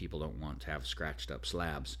because people don't want to have scratched up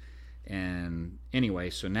slabs. And anyway,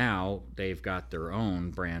 so now they've got their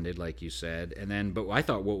own branded, like you said. And then, but I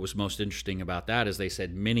thought what was most interesting about that is they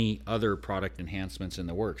said many other product enhancements in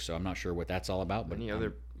the works. So I'm not sure what that's all about, but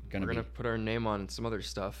we're gonna put our name on some other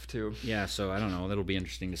stuff too. Yeah, so I don't know. That'll be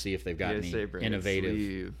interesting to see if they've got any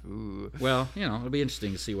innovative. Ooh. Well, it'll be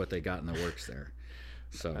interesting to see what they got in the works there.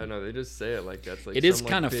 So I know they just say it like that's like it is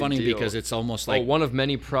kind of funny deal. Because it's almost like one of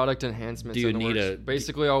many product enhancements. Do you in the need works.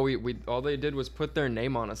 Basically all they did was put their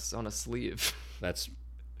name on a sleeve. That's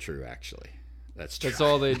true, actually. That's true. That's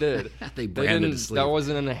all they did. They branded a sleeve. That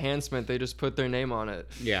wasn't an enhancement. They just put their name on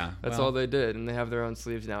it. Yeah, that's all they did, and they have their own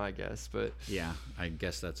sleeves now, I guess. But yeah, I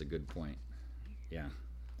guess that's a good point. Yeah.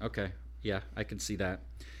 Okay. Yeah, I can see that.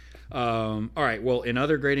 All right. Well, in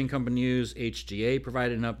other grading company news, HGA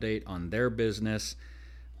provided an update on their business.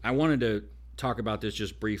 I wanted to talk about this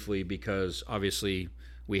just briefly because obviously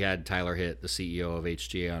we had Tyler Hitt, the CEO of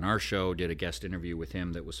HGA, on our show, did a guest interview with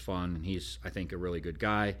him that was fun, and he's, I think, a really good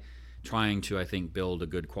guy, trying to, I think, build a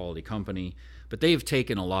good quality company. But they've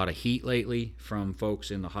taken a lot of heat lately from folks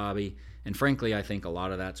in the hobby, and frankly, I think a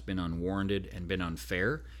lot of that's been unwarranted and been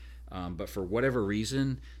unfair. But for whatever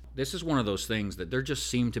reason, this is one of those things that there just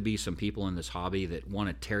seem to be some people in this hobby that want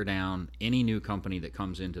to tear down any new company that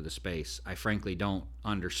comes into the space. I frankly don't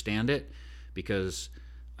understand it because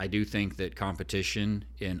I do think that competition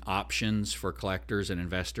in options for collectors and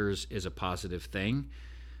investors is a positive thing.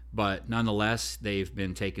 But nonetheless, they've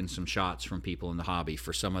been taking some shots from people in the hobby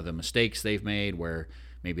for some of the mistakes they've made where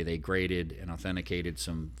maybe they graded and authenticated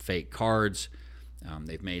some fake cards.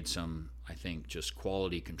 They've made some, I think, just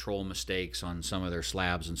quality control mistakes on some of their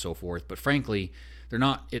slabs and so forth. But frankly, they're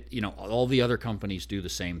not, all the other companies do the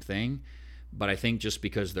same thing. But I think just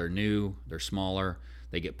because they're new, they're smaller,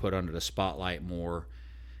 they get put under the spotlight more.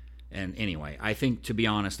 And anyway, I think, to be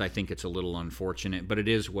honest, I think it's a little unfortunate, but it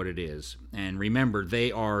is what it is. And remember,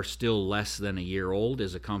 they are still less than a year old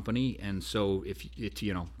as a company. And so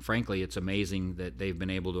frankly, it's amazing that they've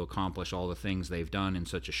been able to accomplish all the things they've done in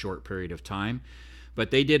such a short period of time. But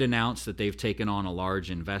they did announce that they've taken on a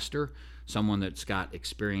large investor, someone that's got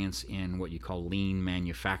experience in what you call lean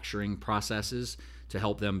manufacturing processes to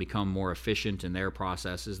help them become more efficient in their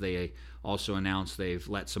processes. They also announced they've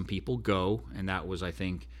let some people go, and that was, I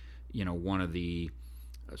think, one of the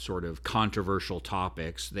sort of controversial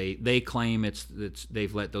topics. They claim it's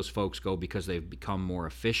they've let those folks go because they've become more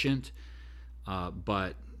efficient,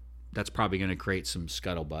 but that's probably going to create some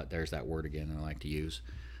scuttlebutt. There's that word again I like to use,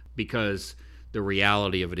 because the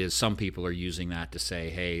reality of it is some people are using that to say,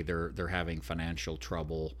 hey, they're having financial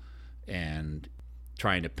trouble and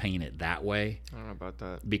trying to paint it that way. I don't know about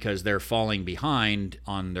that. Because they're falling behind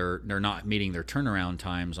on they're not meeting their turnaround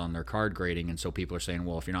times on their card grading, and so people are saying,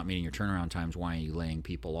 well, if you're not meeting your turnaround times, why are you laying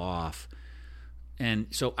people off? And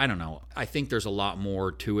so I don't know. I think there's a lot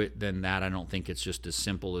more to it than that. I don't think it's just as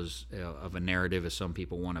simple as of a narrative as some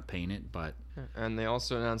people want to paint it. But And they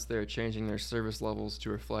also announced they're changing their service levels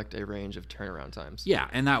to reflect a range of turnaround times. yeah,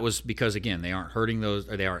 and that was because again they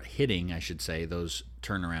aren't hitting, I should say, those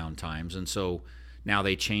turnaround times, and so now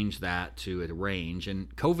they changed that to a range.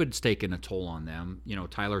 And COVID's taken a toll on them. You know,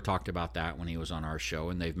 Tyler talked about that when he was on our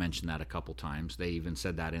show, and they've mentioned that a couple times. They even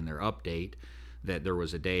said that in their update, that there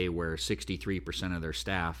was a day where 63% of their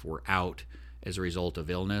staff were out as a result of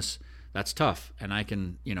illness. That's tough. And I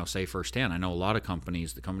can, say firsthand, I know a lot of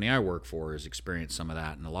companies, the company I work for has experienced some of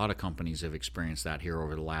that, and a lot of companies have experienced that here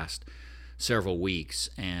over the last several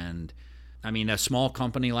weeks. And I mean, a small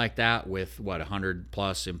company like that with 100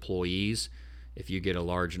 plus employees, if you get a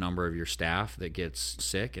large number of your staff that gets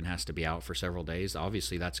sick and has to be out for several days,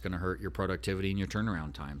 obviously that's going to hurt your productivity and your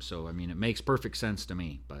turnaround time. So, I mean, it makes perfect sense to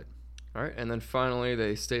me, but All right, and then finally,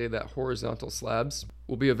 they stated that horizontal slabs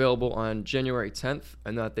will be available on January 10th,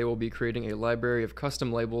 and that they will be creating a library of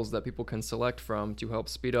custom labels that people can select from to help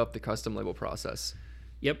speed up the custom label process.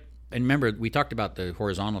 Yep. And remember, we talked about the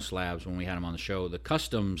horizontal slabs when we had them on the show. The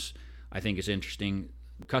customs, I think, is interesting.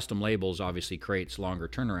 Custom labels obviously creates longer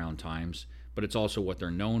turnaround times, but it's also what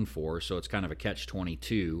they're known for, so it's kind of a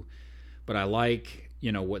catch-22. But I like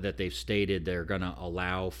what that they've stated they're going to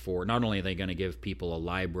allow for. Not only are they going to give people a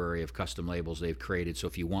library of custom labels they've created, so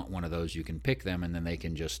if you want one of those, you can pick them, and then they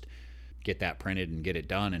can just get that printed and get it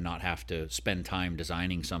done and not have to spend time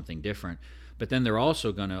designing something different. But then they're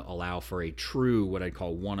also going to allow for a true, what I'd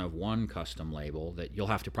call one-of-one custom label that you'll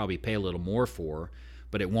have to probably pay a little more for,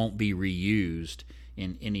 but it won't be reused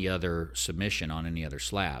in any other submission on any other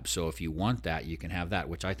slab. So if you want that, you can have that,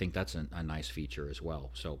 which I think that's a nice feature as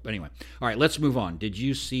well. So anyway, all right, let's move on. Did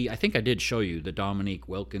you see, I think I did show you the Dominique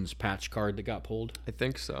Wilkins patch card that got pulled? I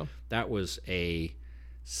think so. That was a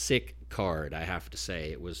sick card, I have to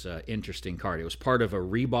say. It was an interesting card. It was part of a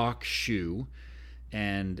Reebok shoe,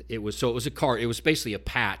 and it was a card. It was basically a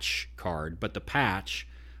patch card, but the patch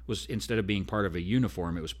was, instead of being part of a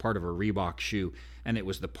uniform, it was part of a Reebok shoe, and it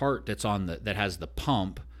was the part that has the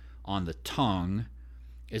pump on the tongue.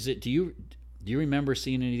 Is it? Do you remember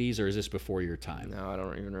seeing any of these, or is this before your time? No, I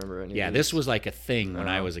don't even remember any. Yeah, of this these. was like a thing when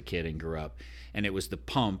I was a kid and grew up, and it was the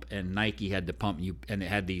pump, and Nike had the pump, and it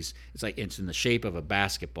had these. It's in the shape of a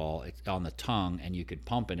basketball. It's on the tongue, and you could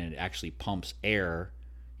pump it, and it actually pumps air.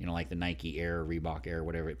 Like the Nike Air, Reebok Air,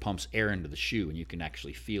 whatever. It pumps air into the shoe, and you can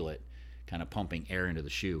actually feel it kind of pumping air into the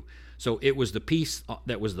shoe. So it was the piece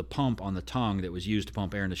that was the pump on the tongue that was used to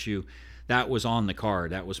pump air in the shoe. That was on the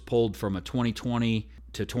card. That was pulled from a 2020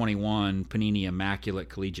 to 21 Panini Immaculate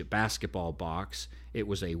Collegiate Basketball box. It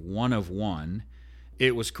was a one-of-one.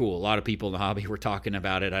 It was cool. A lot of people in the hobby were talking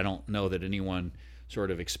about it. I don't know that anyone sort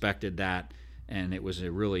of expected that, and it was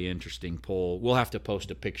a really interesting pull. We'll have to post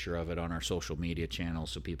a picture of it on our social media channels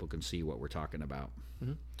so people can see what we're talking about.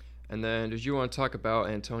 Mm-hmm. And then, did you want to talk about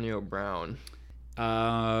Antonio Brown?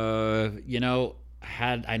 I know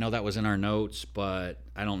that was in our notes, but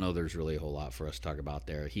I don't know there's really a whole lot for us to talk about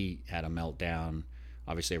there. He had a meltdown.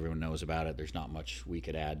 Obviously, everyone knows about it. There's not much we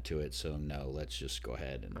could add to it, so no, let's just go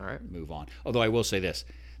ahead and move on. Although I will say this,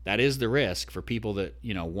 that is the risk for people that,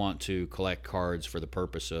 want to collect cards for the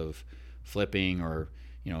purpose of flipping or,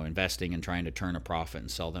 investing and trying to turn a profit and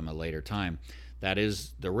sell them at a later time. That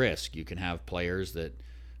is the risk. You can have players that,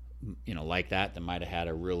 like that might have had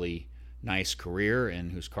a really nice career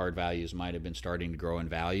and whose card values might have been starting to grow in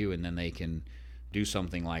value, and then they can do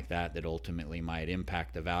something like that ultimately might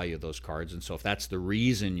impact the value of those cards. And so if that's the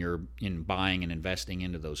reason you're in buying and investing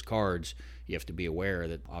into those cards, you have to be aware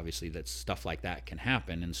that obviously that stuff like that can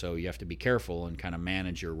happen, and so you have to be careful and kind of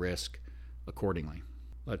manage your risk accordingly.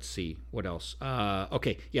 Let's see, what else?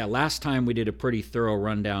 Last time we did a pretty thorough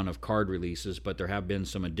rundown of card releases, but there have been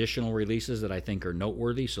some additional releases that I think are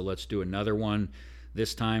noteworthy, so let's do another one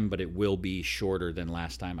this time, but it will be shorter than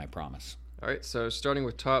last time, I promise. All right, so starting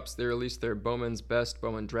with Topps, they released their Bowman's Best,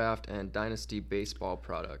 Bowman Draft, and Dynasty Baseball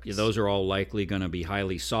products. Yeah, those are all likely going to be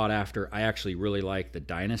highly sought after. I actually really like the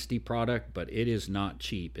Dynasty product, but it is not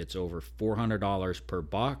cheap. It's over $400 per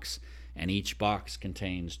box, and each box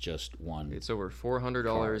contains just one. It's over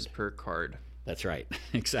 $400 per card. That's right.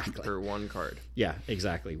 Exactly. Per one card. Yeah,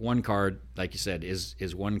 exactly. One card, like you said, is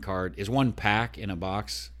one card. Is one pack in a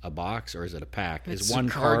box, or is it a pack? It's is one a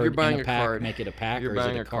card. You're buying in a pack card. make it a pack, You're or is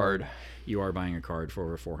buying it a card. You are buying a card for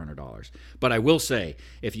over $400. But I will say,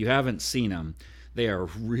 if you haven't seen them, they are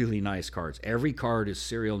really nice cards. Every card is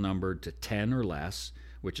serial numbered to 10 or less,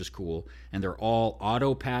 which is cool. And they're all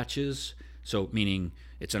auto patches, so meaning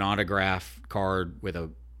it's an autograph card with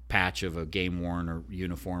a patch of a game-worn or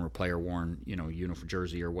uniform or player-worn, uniform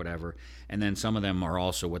jersey or whatever. And then some of them are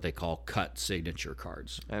also what they call cut signature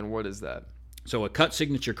cards. And what is that? So a cut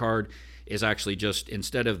signature card is actually just,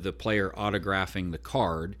 instead of the player autographing the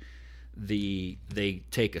card, they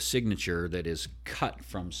take a signature that is cut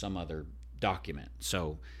from some other document.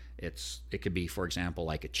 So it could be, for example,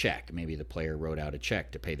 like a check. Maybe the player wrote out a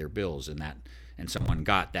check to pay their bills, and someone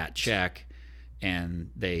got that check, and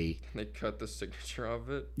they cut the signature of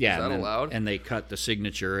it. Yeah, is that allowed? And they cut the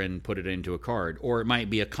signature and put it into a card. Or it might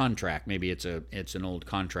be a contract. Maybe it's an old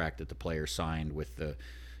contract that the player signed with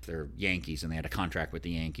their Yankees, and they had a contract with the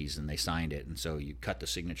Yankees, and they signed it, and so you cut the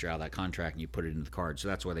signature out of that contract and you put it in the card. So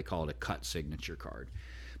that's why they call it a cut signature card.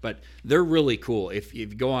 But they're really cool. If you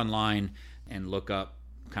go online and look up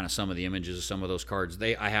kind of some of the images of some of those cards,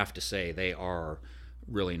 I have to say they are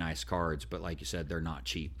really nice cards, but like you said, they're not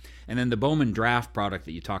cheap. And then the Bowman Draft product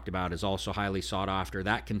that you talked about is also highly sought after.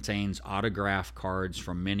 That contains autograph cards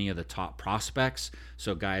from many of the top prospects.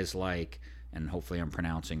 So guys like, and hopefully I'm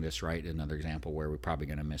pronouncing this right, another example where we're probably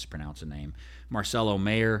going to mispronounce a name, Marcelo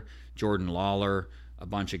Mayer, Jordan Lawler, a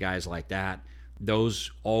bunch of guys like that.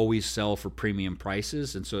 Those always sell for premium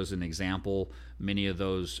prices. And so as an example, many of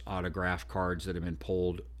those autograph cards that have been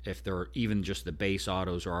pulled, if they're even just the base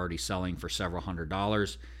autos, are already selling for several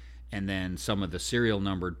 $100s. And then some of the serial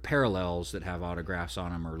numbered parallels that have autographs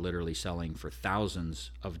on them are literally selling for thousands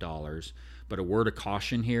of dollars. But a word of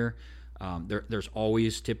caution here, there's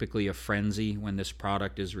always typically a frenzy when this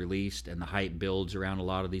product is released, and the hype builds around a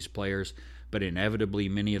lot of these players. But inevitably,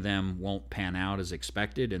 many of them won't pan out as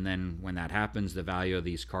expected, and then when that happens, the value of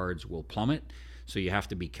these cards will plummet. So you have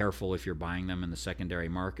to be careful if you're buying them in the secondary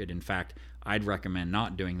market. In fact, I'd recommend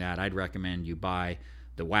not doing that. I'd recommend you buy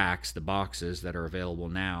the wax, the boxes that are available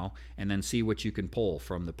now, and then see what you can pull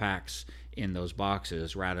from the packs in those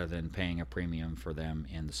boxes rather than paying a premium for them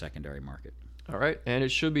in the secondary market. All right, and it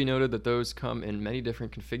should be noted that those come in many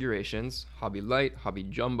different configurations: Hobby Light, Hobby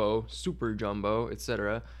Jumbo, Super Jumbo,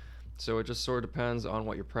 etc. So it just sort of depends on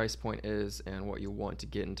what your price point is and what you want to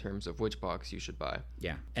get in terms of which box you should buy.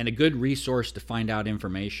 Yeah, and a good resource to find out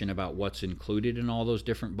information about what's included in all those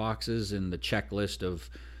different boxes and the checklist of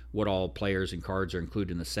what all players and cards are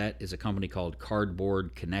included in the set is a company called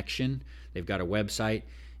Cardboard Connection. They've got a website.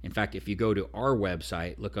 In fact, if you go to our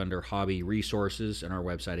website, look under Hobby Resources, and our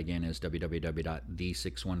website again is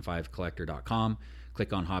www.the615collector.com.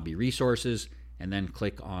 Click on Hobby Resources, and then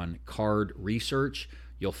click on Card Research.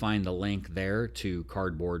 You'll find the link there to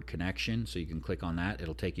Cardboard Connection, so you can click on that.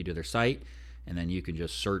 It'll take you to their site, and then you can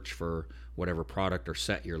just search for whatever product or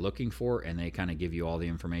set you're looking for, and they kind of give you all the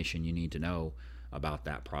information you need to know about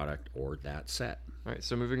that product or that set. All right,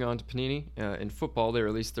 so moving on to Panini. In football, they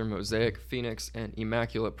released their Mosaic, Phoenix, and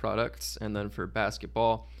Immaculate products, and then for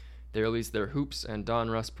basketball, they released their Hoops and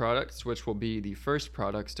Donruss products, which will be the first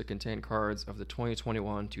products to contain cards of the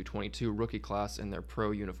 2021-22 rookie class in their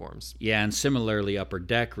pro uniforms. Yeah, and similarly, Upper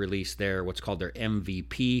Deck released what's called their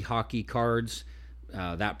MVP hockey cards.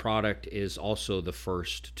 That product is also the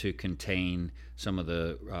first to contain some of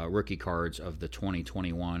the rookie cards of the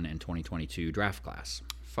 2021 and 2022 draft class.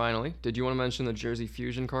 Finally, did you want to mention the Jersey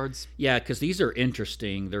Fusion cards? Yeah, because these are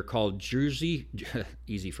interesting. They're called Jersey,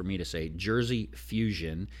 easy for me to say, Jersey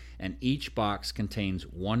Fusion, and each box contains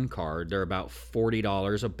one card. They're about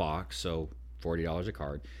 $40 a box, so $40 a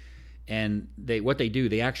card. And what they do,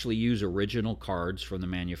 they actually use original cards from the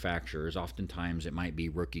manufacturers. Oftentimes it might be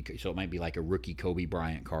rookie, so it might be like a rookie Kobe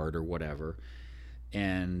Bryant card or whatever,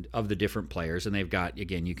 and of the different players. And they've got,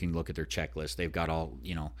 again, you can look at their checklist. They've got all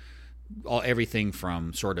everything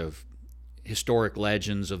from sort of historic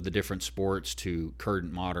legends of the different sports to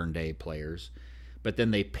current modern day players. But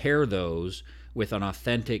then they pair those with an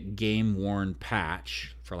authentic game-worn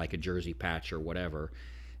patch for like a jersey patch or whatever,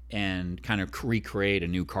 and kind of recreate a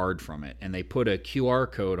new card from it. And they put a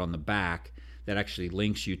QR code on the back that actually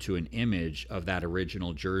links you to an image of that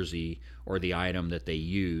original jersey or the item that they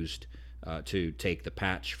used to take the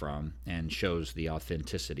patch from, and shows the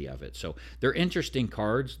authenticity of it. So they're interesting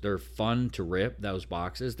cards. They're fun to rip, those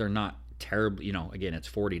boxes. They're not terribly, again, it's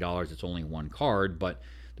 $40. It's only one card, but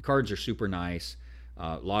the cards are super nice.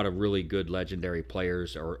 A lot of really good legendary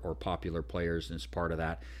players or popular players as part of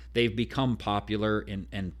that. They've become popular,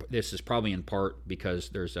 and this is probably in part because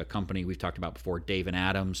there's a company we've talked about before, Dave and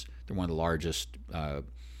Adams. They're one of the largest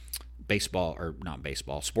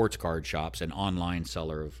sports card shops, an online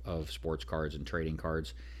seller of sports cards and trading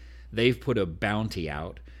cards. They've put a bounty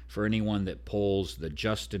out for anyone that pulls the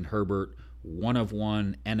Justin Herbert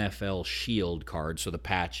 1-of-1 NFL Shield card. So the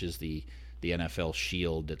patch is the NFL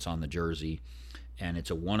Shield that's on the jersey, and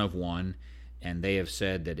it's a 1-of-1. and they have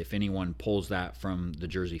said that if anyone pulls that from the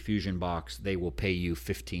Jersey Fusion box, they will pay you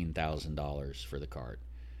 $15,000 for the card.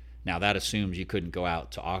 Now that assumes you couldn't go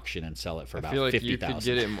out to auction and sell it for about $50,000. I feel like you could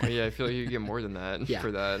get it. Yeah, I feel like you could get more than that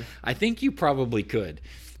for that. I think you probably could,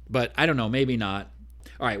 but I don't know, maybe not.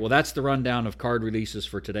 All right, well, that's the rundown of card releases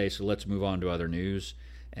for today, so let's move on to other news.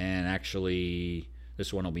 And actually,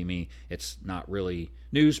 this one will be me. It's not really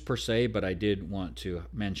news per se, but I did want to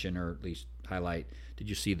mention, or at least highlight, did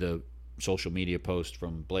you see the social media post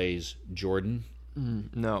from Blaze Jordan?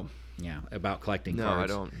 No. Yeah, about collecting No,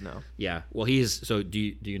 cards. I don't know. Yeah, well, so do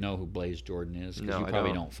you know who Blaze Jordan is? Because No, you I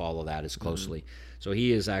probably don't. don't follow that as closely. So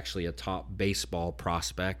he is actually a top baseball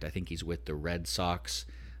prospect. I think he's with the Red Sox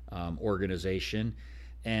organization.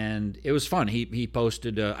 And it was fun. He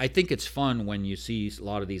posted, I think it's fun when you see a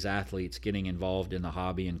lot of these athletes getting involved in the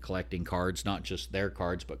hobby and collecting cards, not just their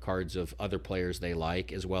cards, but cards of other players they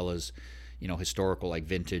like, as well as, historical, like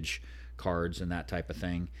vintage cards and that type of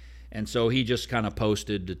thing. And so he just kind of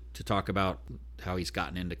posted to talk about how he's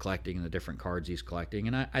gotten into collecting and the different cards he's collecting.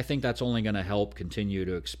 And I think that's only going to help continue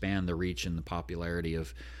to expand the reach and the popularity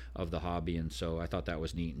of the hobby. And so I thought that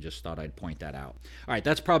was neat and just thought I'd point that out. All right,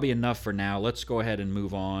 that's probably enough for now. Let's go ahead and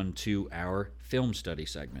move on to our film study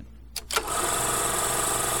segment.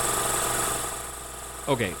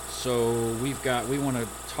 Okay, so we want to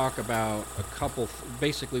talk about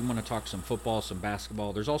basically we want to talk some football, some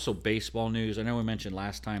basketball. There's also baseball news. I know we mentioned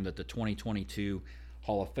last time that the 2022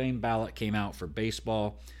 Hall of Fame ballot came out for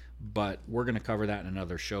baseball, but we're going to cover that in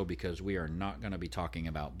another show because we are not going to be talking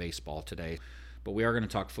about baseball today. But we are going to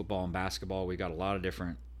talk football and basketball. We got a lot of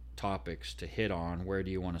different topics to hit on. Where do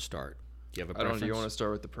you want to start? Do you have a preference? Do you want to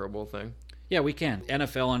start with the Pro Bowl thing? Yeah, we can.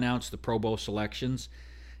 NFL announced the Pro Bowl selections.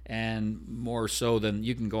 And more so than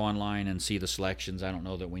you can go online and see the selections. I don't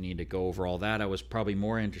know that we need to go over all that. I was probably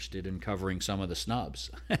more interested in covering some of the snubs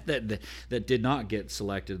that did not get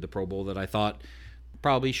selected to the Pro Bowl that I thought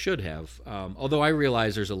probably should have. Although I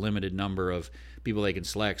realize there's a limited number of people they can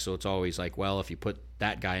select, so it's always like, well, if you put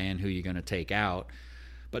that guy in, who are you going to take out?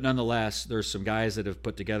 But nonetheless, there's some guys that have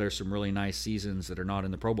put together some really nice seasons that are not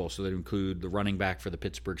in the Pro Bowl. So they include the running back for the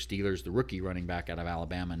Pittsburgh Steelers, the rookie running back out of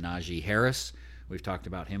Alabama, Najee Harris. We've talked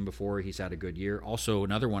about him before. He's had a good year. Also,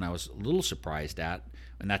 another one I was a little surprised at,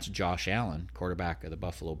 and that's Josh Allen, quarterback of the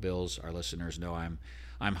Buffalo Bills. Our listeners know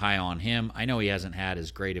I'm high on him. I know he hasn't had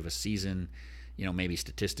as great of a season, maybe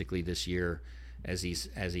statistically this year as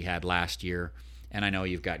he had last year. And I know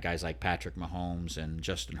you've got guys like Patrick Mahomes and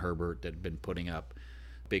Justin Herbert that have been putting up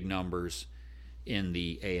big numbers in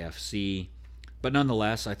the AFC. But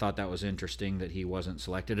nonetheless, I thought that was interesting that he wasn't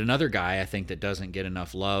selected. Another guy I think that doesn't get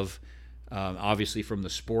enough love, obviously from the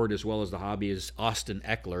sport as well as the hobby, is Austin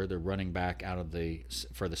Eckler, the running back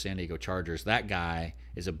for the San Diego Chargers. That guy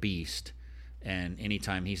is a beast, and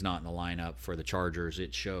anytime he's not in the lineup for the Chargers,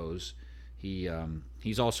 it shows.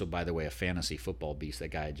 He's also, by the way, a fantasy football beast. That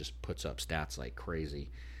guy just puts up stats like crazy.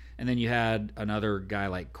 And then you had another guy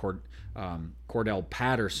like Cordell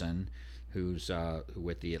Patterson, who's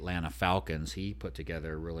with the Atlanta Falcons. He has put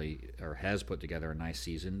together a nice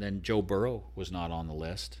season. Then Joe Burrow was not on the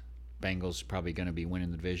list. Bengals probably going to be winning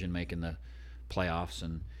the division, making the playoffs,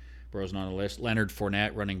 and Burrow's not on the list. Leonard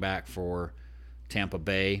Fournette, running back for Tampa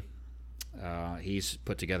Bay. He's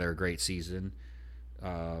put together a great season.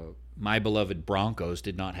 My beloved Broncos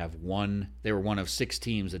did not have one. They were one of 6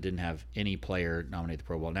 teams that didn't have any player nominated the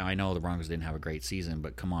Pro Bowl. Now, I know the Broncos didn't have a great season,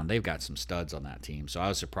 but come on, they've got some studs on that team. So I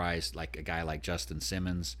was surprised, like a guy like Justin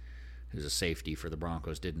Simmons, who's a safety for the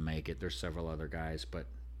Broncos, didn't make it. There's several other guys, but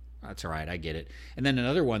that's all right. I get it. And then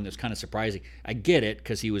another one that's kind of surprising. I get it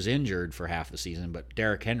because he was injured for half the season, but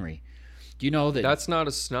Derrick Henry. Do you know that? That's not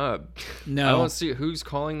a snub. No. I don't see who's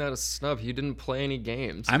calling that a snub. He didn't play any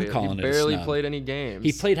games. I'm calling it a snub. He barely played any games.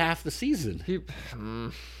 He played half the season.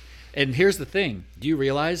 And here's the thing. Do you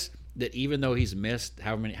realize that even though he's missed,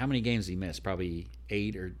 how many games he missed? Probably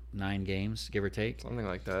 8 or 9 games, give or take? Something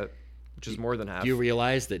like that, which is more than half. Do you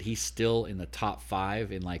realize that he's still in the top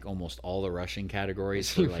 5 in like almost all the rushing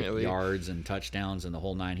categories for like Really? Yards and touchdowns and the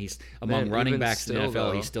whole nine? He's among running backs in the NFL.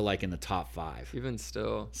 Though, he's still like in the top 5. Even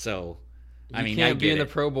still. So, You can't be in the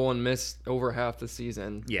Pro Bowl and miss over half the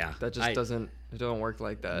season. Yeah, that just doesn't work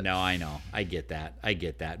like that. No, I know. I get that.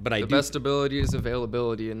 But the best ability is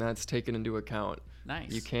availability, and that's taken into account.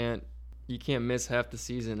 Nice. You can't miss half the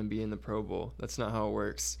season and be in the Pro Bowl. That's not how it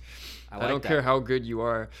works. I don't that. care how good you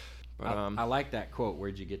are. But, I like that quote.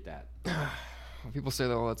 Where'd you get that? People say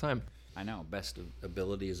that all the time. I know. Best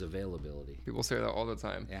ability is availability. People say that all the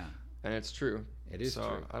time. Yeah. And it's true. It is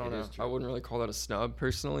true. I don't know. I wouldn't really call that a snub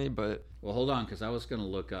personally, but... Well, hold on, because I was going to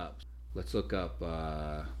look up. Let's look up,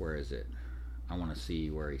 where is it? I want to see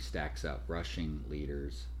where he stacks up rushing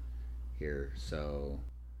leaders here. So,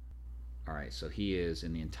 all right, so he is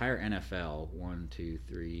in the entire NFL, 1, 2,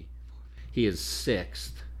 3. He is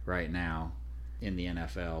 6th right now in the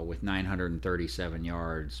NFL with 937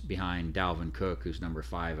 yards behind Dalvin Cook, who's number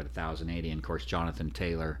 5 at 1,080. And, of course, Jonathan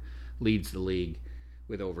Taylor leads the league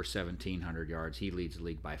with over 1,700 yards. He leads the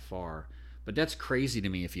league by far. But that's crazy to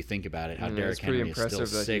me if you think about it, how Derrick Henry is still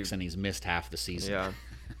 6 and he's missed half the season. Yeah.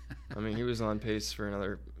 I mean, he was on pace for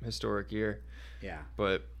another historic year. Yeah.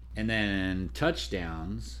 But and then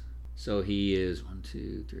touchdowns. So he is 1,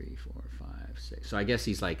 2, 3, 4, 5, 6. So I guess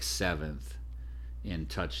he's like 7th in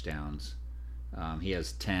touchdowns. He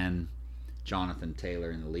has 10. Jonathan Taylor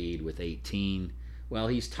in the lead with 18. Well,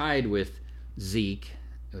 he's tied with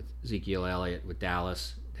Ezekiel Elliott with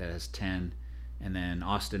Dallas, that has 10. And then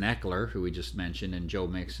Austin Eckler, who we just mentioned, and Joe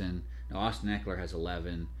Mixon. No, Austin Eckler has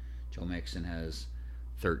 11. Joe Mixon has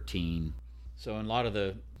 13. So in a lot of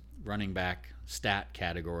the running back stat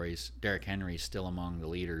categories, Derrick Henry's still among the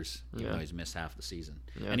leaders, even though he's missed half the season.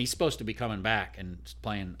 Yeah. And he's supposed to be coming back and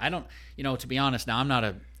playing. I don't, to be honest, now I'm not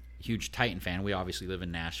a huge Titan fan. We obviously live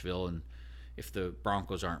in Nashville, and if the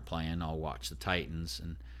Broncos aren't playing, I'll watch the Titans.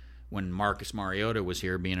 And when Marcus Mariota was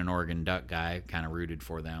here, being an Oregon Duck guy, kind of rooted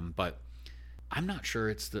for them. But I'm not sure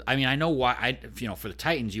it's the. I mean, I know why. For the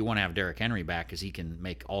Titans, you want to have Derrick Henry back because he can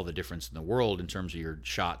make all the difference in the world in terms of your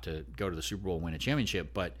shot to go to the Super Bowl and win a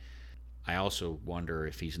championship. But I also wonder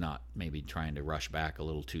if he's not maybe trying to rush back a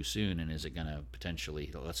little too soon, and is it going to potentially?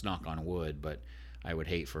 Let's knock on wood, but I would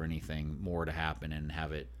hate for anything more to happen and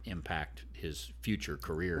have it impact his future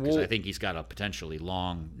career, because I think he's got a potentially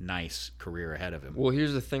long, nice career ahead of him. Well,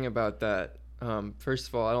 here's the thing about that. First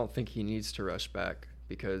of all, I don't think he needs to rush back,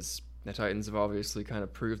 because the Titans have obviously kind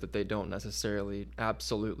of proved that they don't necessarily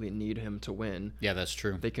absolutely need him to win. Yeah, that's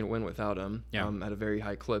true. They can win without him at a very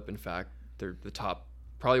high clip. In fact, they're the top,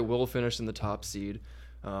 probably will finish in the top seed.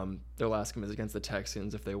 Their last game is against the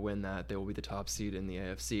Texans. If they win that, they will be the top seed in the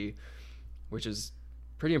AFC, which is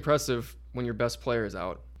pretty impressive when your best player is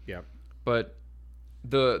out. Yeah. But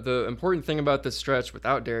the important thing about this stretch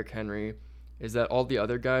without Derrick Henry is that all the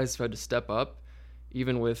other guys have had to step up,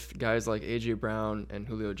 even with guys like A.J. Brown and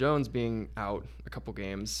Julio Jones being out a couple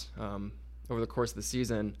games over the course of the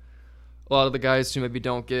season. A lot of the guys who maybe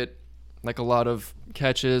don't get like a lot of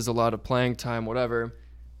catches, a lot of playing time, whatever,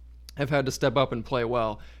 have had to step up and play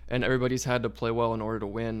well. And everybody's had to play well in order to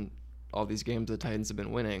win all these games the Titans have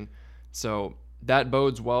been winning. So that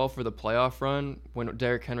bodes well for the playoff run when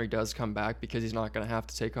Derrick Henry does come back, because he's not going to have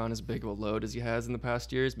to take on as big of a load as he has in the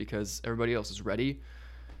past years because everybody else is ready.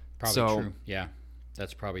 Probably true. Yeah,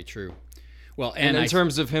 that's probably true. Well, and in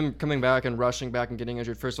terms of him coming back and rushing back and getting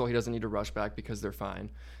injured, first of all, he doesn't need to rush back because they're fine.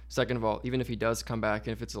 Second of all, even if he does come back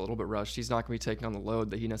and if it's a little bit rushed, he's not going to be taking on the load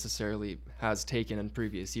that he necessarily has taken in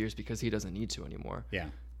previous years because he doesn't need to anymore. Yeah.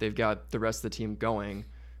 They've got the rest of the team going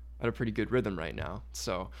at a pretty good rhythm right now.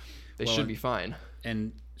 So they should be fine.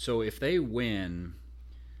 And so if they win,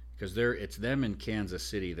 because it's them in Kansas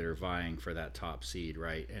City that are vying for that top seed,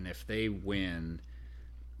 right? And if they win,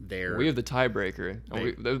 we have the tiebreaker.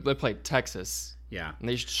 They play Texas. Yeah. And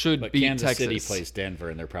they should but beat Kansas Texas. City plays Denver,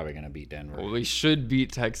 and they're probably going to beat Denver. Well, we should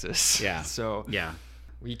beat Texas. Yeah. So yeah.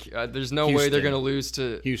 There's no way they're going to lose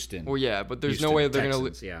to Houston. Well, yeah, but there's no way they're going to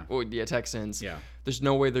lose. Yeah. Well, yeah, Texans. Yeah. There's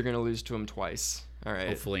no way they're going to lose to them twice. All right.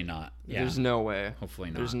 Hopefully not. Yeah. There's no way.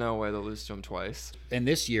 Hopefully not. There's no way they'll lose to them twice. And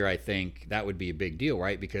this year, I think that would be a big deal,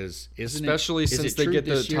 right? Because especially since they get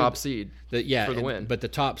the top seed for the win. But the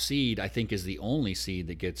top seed, I think, is the only seed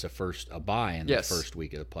that gets a bye in the first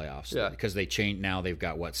week of the playoffs. Yeah. Because they changed. Now they've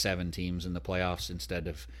got 7 teams in the playoffs instead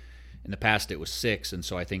of in the past it was 6, and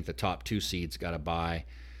so I think the top 2 seeds got a bye.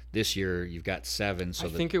 This year you've got 7. So I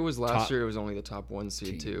think it was last year. It was only the top 1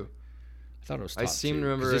 seed too. I thought it was top 2. I seem to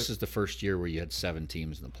remember this is the first year where you had 7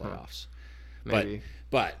 teams in the playoffs. Maybe.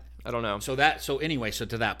 But I don't know. So to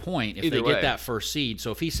that point, if they get that first seed, so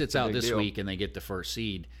if he sits out this week and they get the first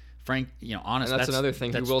seed, Frank, honestly, and that's another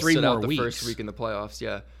thing. He will sit out the first week in the playoffs.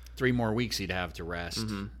 Yeah. 3 more weeks he'd have to rest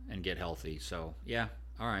and get healthy. So yeah,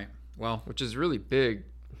 all right. Well, which is really big.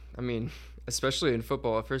 I mean, especially in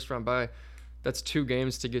football, a first round bye. That's 2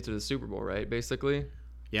 games to get to the Super Bowl, right? Basically.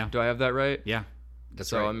 Yeah. Do I have that right? Yeah.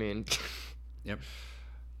 That's right. So I mean. Yep.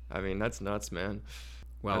 I mean, that's nuts, man.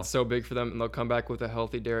 Well, that's so big for them, and they'll come back with a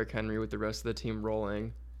healthy Derrick Henry with the rest of the team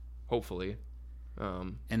rolling, hopefully.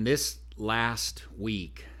 And this last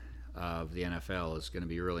week of the NFL is going to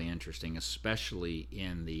be really interesting, especially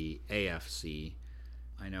in the AFC.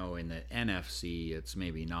 I know in the NFC it's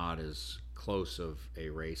maybe not as close of a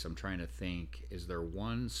race. I'm trying to think, is there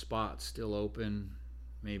one spot still open?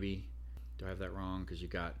 Maybe. Do I have that wrong? Because you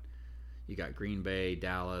You got Green Bay,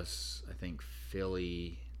 Dallas, I think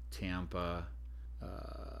Philly, Tampa.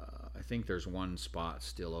 I think there's one spot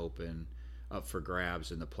still open up for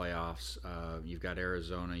grabs in the playoffs. You've got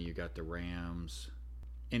Arizona, you got the Rams.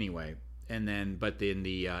 Anyway, and then but in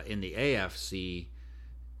the AFC,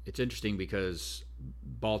 it's interesting because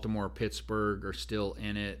Baltimore, Pittsburgh are still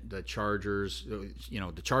in it. The Chargers,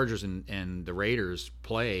 the Chargers and the Raiders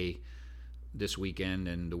play this weekend,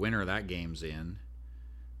 and the winner of that game's in.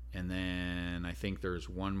 And then I think there's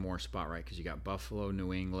one more spot, right? Because you got Buffalo,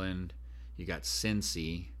 New England, you got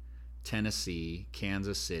Cincy, Tennessee,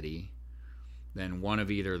 Kansas City, then one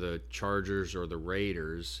of either the Chargers or the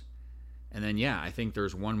Raiders. And then, I think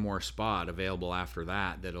there's one more spot available after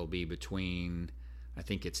that that'll be between, I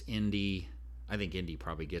think it's Indy. I think Indy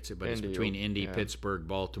probably gets it, but it's between Indy, Pittsburgh,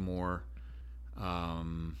 Baltimore.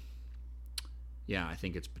 I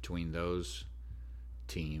think it's between those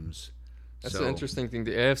teams. That's the interesting thing.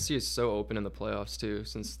 The AFC is so open in the playoffs, too,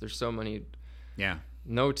 since there's so many. Yeah.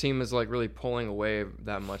 No team is, really pulling away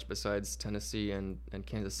that much besides Tennessee and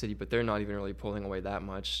Kansas City, but they're not even really pulling away that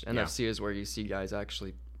much. NFC is where you see guys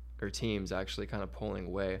teams actually kind of pulling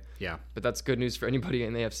away. Yeah. But that's good news for anybody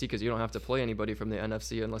in the AFC because you don't have to play anybody from the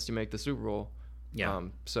NFC unless you make the Super Bowl. Yeah.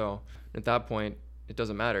 So at that point, it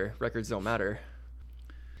doesn't matter. Records don't matter.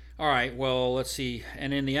 All right, well, let's see.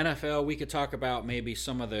 And in the NFL, we could talk about maybe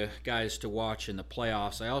some of the guys to watch in the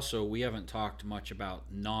playoffs. We haven't talked much about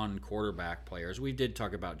non-quarterback players. We did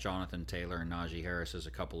talk about Jonathan Taylor and Najee Harris as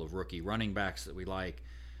a couple of rookie running backs that we like.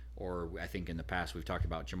 Or I think in the past we've talked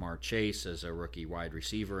about Jamar Chase as a rookie wide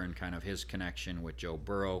receiver and kind of his connection with Joe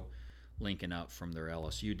Burrow linking up from their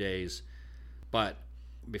LSU days. But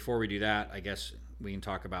before we do that, I guess we can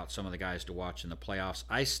talk about some of the guys to watch in the playoffs.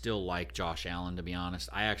 I still like Josh Allen, to be honest.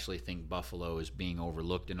 I actually think Buffalo is being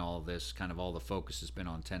overlooked in all of this. Kind of all the focus has been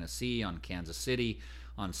on Tennessee, on Kansas City,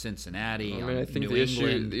 on Cincinnati, on I think New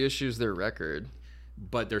England. The issue is their record.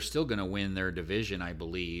 But they're still going to win their division, I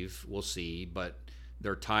believe. We'll see. But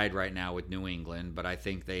they're tied right now with New England. But I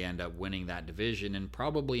think they end up winning that division and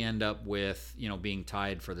probably end up with, being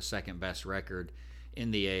tied for the second best record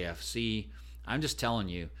in the AFC. I'm just telling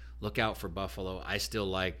you, look out for Buffalo. I still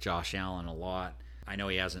like Josh Allen a lot. I know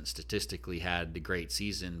he hasn't statistically had the great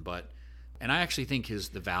season, and I actually think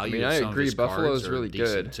the value of some of his cards are really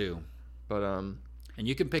decent good too. But and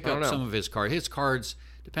you can pick up some of his cards. His cards,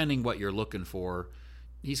 depending what you're looking for,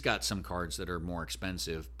 he's got some cards that are more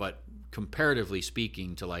expensive. But comparatively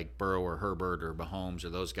speaking to like Burrow or Herbert or Mahomes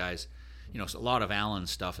or those guys, so a lot of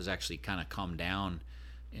Allen's stuff has actually kind of come down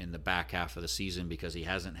in the back half of the season because he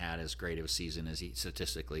hasn't had as great of a season as he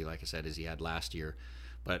statistically, like I said, as he had last year.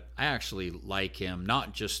 But I actually like him,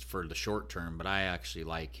 not just for the short term, but I actually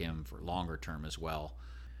like him for longer term as well.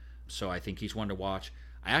 So I think he's one to watch.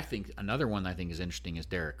 I think another one I think is interesting is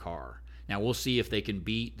Derek Carr. Now we'll see if they can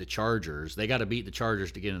beat the Chargers. They got to beat the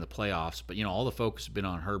Chargers to get into the playoffs, but all the focus has been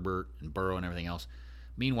on Herbert and Burrow and everything else.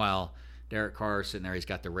 Meanwhile, Derek Carr is sitting there, he's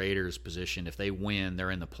got the Raiders positioned. If they win,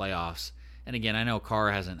 they're in the playoffs. And again, I know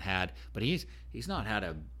Carr hasn't had, but he's not had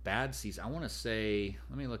a bad season. I want to say,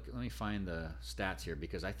 let me find the stats here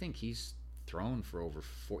because I think he's thrown for over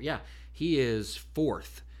four. Yeah, he is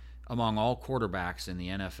fourth among all quarterbacks in the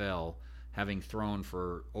NFL, having thrown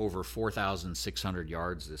for over 4,600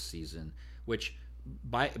 yards this season. Which,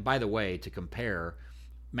 by the way, to compare,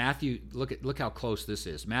 look how close this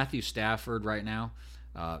is. Matthew Stafford right now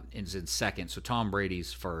is in second, so Tom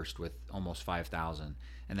Brady's first with almost 5,000.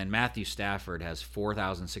 And then Matthew Stafford has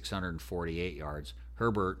 4,648 yards,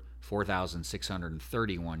 Herbert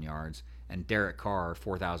 4,631 yards, and Derek Carr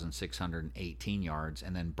 4,618 yards,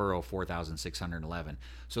 and then Burrow 4,611.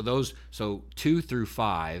 So 2 through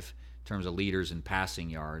 5 in terms of leaders in passing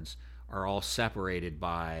yards are all separated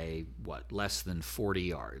by less than 40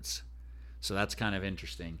 yards. So that's kind of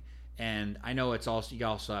interesting. And I know you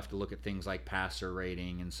also have to look at things like passer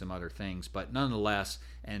rating and some other things, but nonetheless,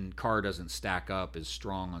 and Carr doesn't stack up as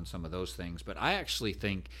strong on some of those things. But I actually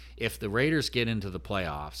think if the Raiders get into the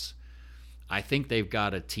playoffs, I think they've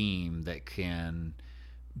got a team that can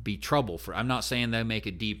be trouble for. I'm not saying they make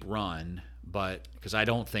a deep run, but because I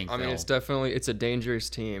don't think it's a dangerous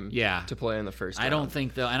team to play in the first round. I don't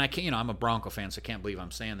think they'll, and I can't, I'm a Bronco fan, so I can't believe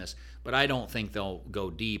I'm saying this, but I don't think they'll go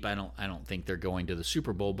deep. I don't think they're going to the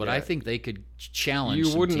Super Bowl, but I think they could challenge you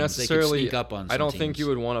some wouldn't teams. Necessarily, they could sneak up on some I don't teams. think you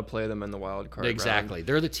would want to play them in the wild card Exactly. round.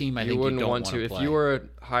 They're the team I think you don't want to play. If you were a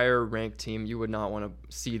higher ranked team, you would not want to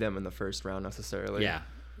see them in the first round necessarily.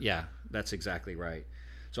 Yeah, that's exactly right.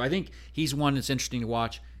 So I think he's one that's interesting to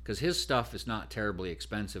watch because his stuff is not terribly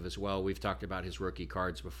expensive as well. We've talked about his rookie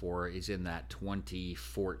cards before. He's in that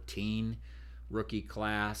 2014 rookie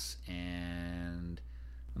class, and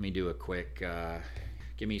Let me do a quick.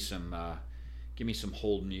 Give me some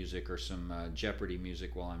hold music or some Jeopardy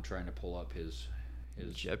music while I'm trying to pull up his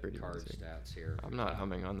Jeopardy card music. stats here. I'm not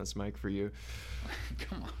humming on this mic for you.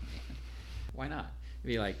 Come on, man. Why not?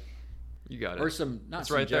 Be like, you got it. Or some not it's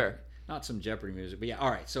some right there. Not some Jeopardy music, but yeah. All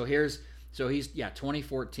right. So he's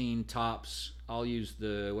 2014 Topps. I'll use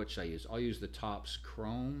the what should I use? I'll use the Topps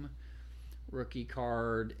Chrome rookie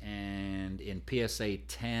card, and in PSA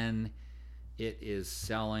 10, it is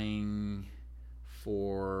selling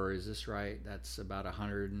for, is this right? That's about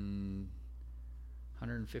 $150.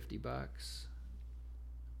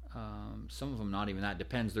 Some of them not even that.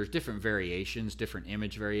 Depends. There's different variations, different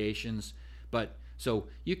image variations. But so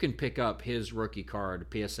you can pick up his rookie card,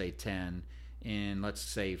 PSA 10, in let's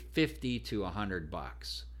say $50 to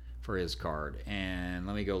 $100 for his card. And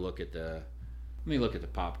let me look at the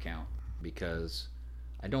pop count, because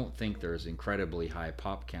I don't think there's incredibly high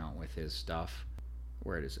pop count with his stuff.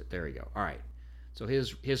 Where is it? There you go. All right. So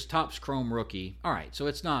his Topps Chrome rookie. All right. So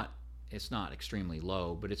it's not extremely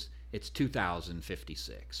low, but it's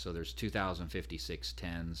 2,056. So there's 2,056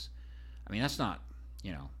 10s. I mean, that's not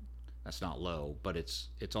low, but it's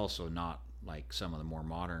also not like some of the more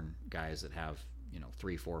modern guys that have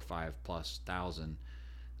 3, 4, 5 plus thousand.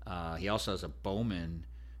 He also has a Bowman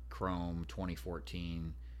Chrome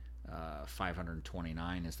 2014.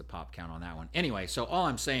 529 is the pop count on that one. Anyway, so all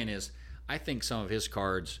I'm saying is I think some of his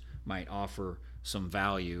cards might offer some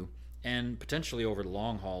value, and potentially over the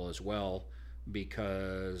long haul as well,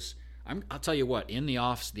 because I'll tell you what, in the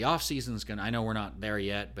off season's gonna, I know we're not there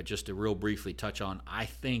yet, but just to real briefly touch on, I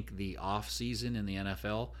think the off season in the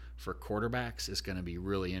NFL for quarterbacks is going to be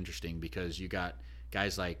really interesting, because you got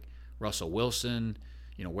guys like Russell Wilson.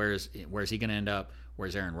 Where's he going to end up?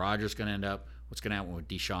 Where's Aaron Rodgers going to end up? What's going to happen with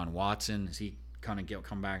Deshaun Watson? Is he kind of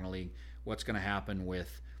come back in the league? What's going to happen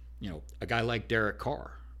with a guy like Derek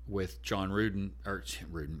Carr, with Gruden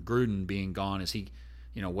being gone? Is he,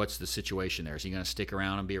 what's the situation there? Is he going to stick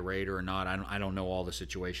around and be a Raider or not? I don't know all the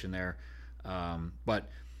situation there. But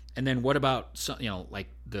and then what about like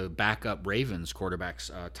the backup Ravens quarterbacks?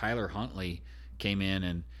 Tyler Huntley came in,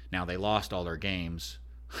 and now they lost all their games.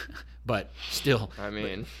 But still, I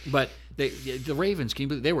mean, but the Ravens, can you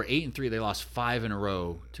believe they were 8-3? They lost 5 in a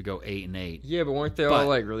row to go 8-8. Yeah, but weren't they all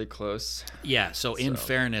like really close? Yeah. So in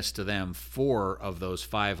fairness to them, 4 of those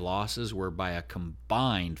 5 losses were by a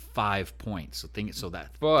combined 5 points. So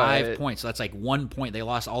that 5 points. So that's like 1 point. They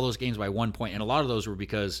lost all those games by 1 point, and a lot of those were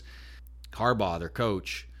because Harbaugh, their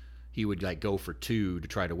coach, he would like go for 2 to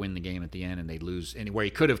try to win the game at the end, and they'd lose. And where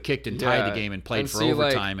he could have kicked and tied the game and played for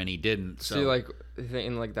overtime, and he didn't. So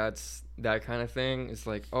and like that's that kind of thing. It's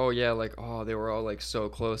like, oh yeah, like they were all like so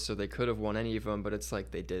close, so they could have won any of them, but it's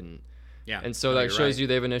like they didn't. Yeah. And so that shows you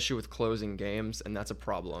they have an issue with closing games, and that's a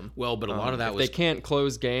problem. Well, but a lot of that was they can't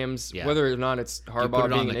close games, whether or not it's Harbaugh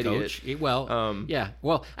being an idiot. Yeah.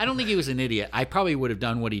 Well, I don't think he was an idiot. I probably would have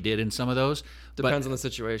done what he did in some of those. Depends on the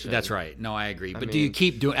situation. That's right. No, I agree. But do you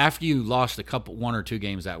keep doing, after you lost 1 or 2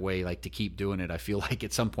 games that way, like to keep doing it? I feel like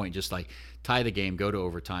at some point just like tie the game, go to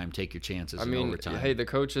overtime, take your chances in overtime. Hey, the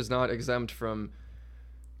coach is not exempt from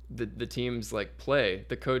the team's like play.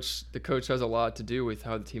 The coach has a lot to do with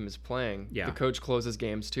how the team is playing. Yeah. The coach closes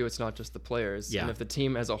games too. It's not just the players. Yeah. And if the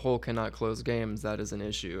team as a whole cannot close games, that is an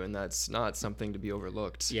issue, and that's not something to be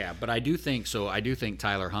overlooked. Yeah, but I do think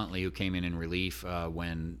Tyler Huntley, who came in relief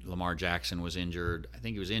when Lamar Jackson was injured. I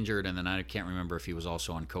think he was injured, and then I can't remember if he was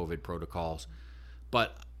also on COVID protocols.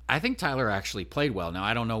 But I think Tyler actually played well. Now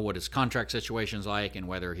I don't know what his contract situation's like, and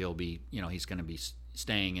whether he'll be, he's going to be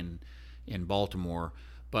staying in Baltimore.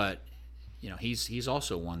 But he's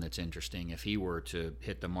also one that's interesting if he were to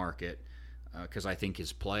hit the market, because I think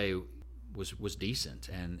his play was decent,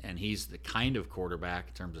 and he's the kind of quarterback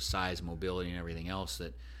in terms of size, mobility, and everything else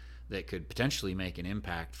that could potentially make an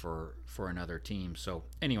impact for another team. So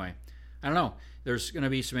anyway, I don't know. There's going to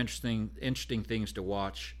be some interesting things to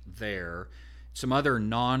watch there. Some other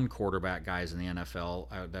non-quarterback guys in the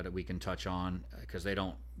NFL that we can touch on, because they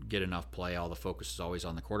don't get enough play. All the focus is always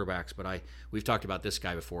on the quarterbacks. But we've talked about this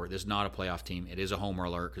guy before. This is not a playoff team. It is a homer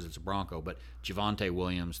alert because it's a Bronco. But Javonte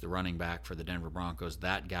Williams, the running back for the Denver Broncos,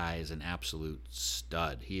 that guy is an absolute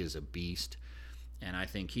stud. He is a beast. And I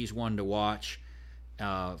think he's one to watch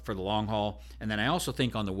for the long haul. And then I also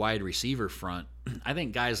think on the wide receiver front, I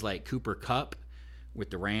think guys like Cooper Kupp with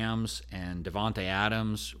the Rams and Devontae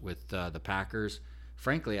Adams with the Packers,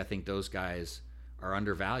 frankly, I think those guys are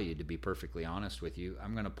undervalued, to be perfectly honest with you.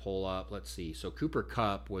 I'm going to pull up, let's see. So Cooper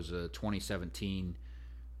Kupp was 2017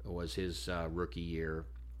 was his rookie year,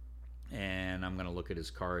 and I'm going to look at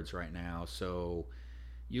his cards right now. So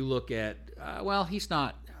you look at, he's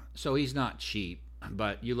not cheap.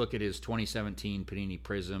 But you look at his 2017 Panini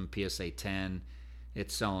Prism PSA 10,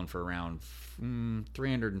 it's selling for around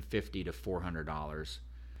 $350 to $400.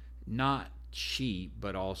 Not cheap,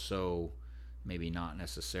 but also maybe not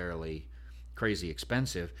necessarily crazy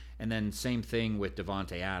expensive. And then same thing with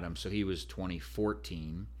Devontae Adams. So he was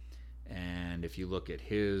 2014. And if you look at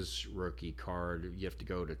his rookie card, you have to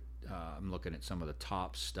go to, I'm looking at some of the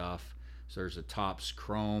top stuff. So there's a Topps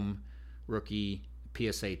Chrome rookie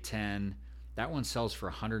PSA 10. That one sells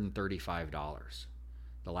for $135.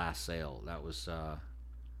 The last sale. That was,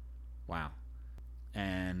 wow.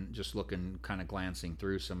 And just looking, kind of glancing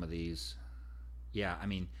through some of these. Yeah, I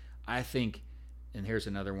mean, I think, and here's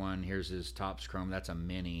another one. Here's his Topps Chrome. That's a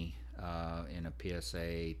mini in a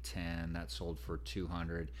PSA 10 that sold for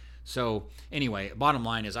 $200. So anyway, bottom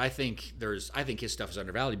line is I think his stuff is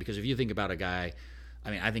undervalued, because if you think about a guy,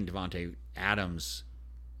 I mean, I think Devontae Adams,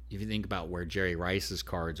 if you think about where Jerry Rice's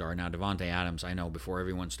cards are now, Devontae Adams, I know before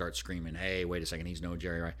everyone starts screaming, hey, wait a second, he's no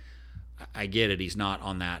Jerry Rice. I get it, he's not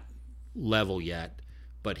on that level yet,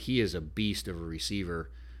 but he is a beast of a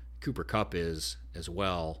receiver. Cooper Kupp is as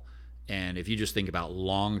well. And if you just think about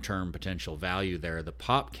long-term potential value there, the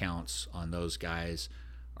pop counts on those guys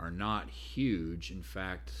are not huge. In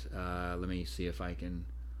fact, let me see if I can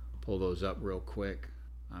pull those up real quick.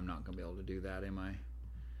 I'm not going to be able to do that, am I?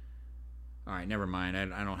 All right, never mind.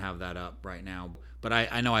 I don't have that up right now. But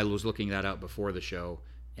I know I was looking that up before the show.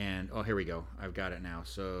 And, oh, here we go. I've got it now.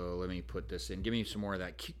 So let me put this in. Give me some more of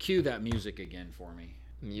that. Cue that music again for me.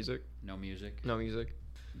 Music? No music? No music.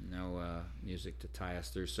 No music to tie us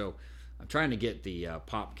through. So I'm trying to get the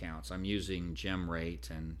pop counts. I'm using gem rate,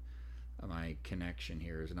 and my connection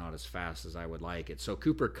here is not as fast as I would like it. So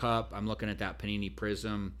Cooper Kupp, I'm looking at that Panini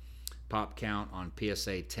Prism pop count on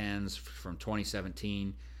PSA 10s from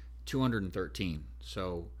 2017, 213.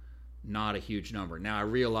 So not a huge number. Now I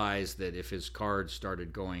realize that if his cards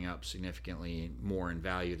started going up significantly more in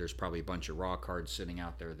value, there's probably a bunch of raw cards sitting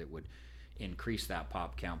out there that would increase that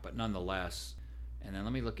pop count, but nonetheless. And then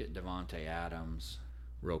let me look at Devontae Adams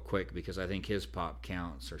real quick, because I think his pop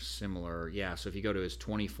counts are similar. Yeah, so if you go to his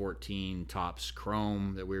 2014 Topps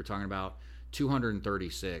Chrome that we were talking about,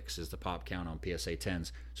 236 is the pop count on PSA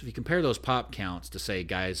 10s. So if you compare those pop counts to, say,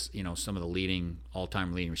 guys, some of the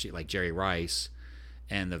all-time leading receivers like Jerry Rice,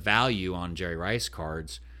 and the value on Jerry Rice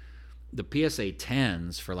cards, the PSA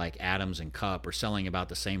 10s for like Adams and Kupp are selling about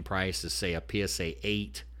the same price as, say, a PSA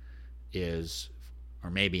 8 is,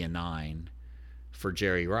 or maybe a 9 for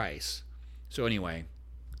Jerry Rice. So anyway,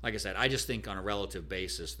 like I said, I just think on a relative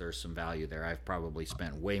basis there's some value there. I've probably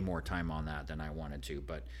spent way more time on that than I wanted to.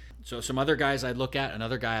 But so some other guys I'd look at,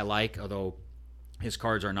 another guy I like, although his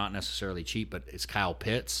cards are not necessarily cheap, but it's Kyle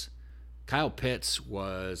Pitts. Kyle Pitts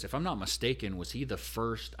was, if I'm not mistaken, was he the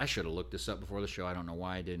first, I should have looked this up before the show, I don't know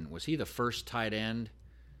why I didn't. Was he the first tight end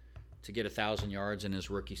to get 1,000 yards in his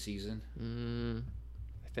rookie season?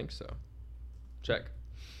 I think so. Check.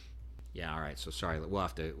 Yeah, all right. So sorry, we'll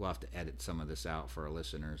have to edit some of this out for our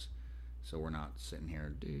listeners, so we're not sitting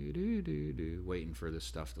here waiting for this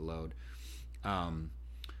stuff to load.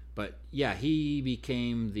 But yeah, he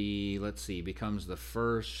becomes the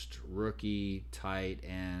first rookie tight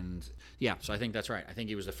end. Yeah, so I think that's right. I think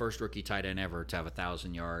he was the first rookie tight end ever to have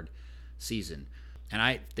 1,000-yard season, and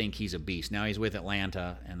I think he's a beast. Now he's with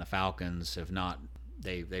Atlanta, and the Falcons have not.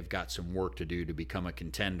 They've got some work to do to become a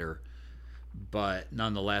contender. But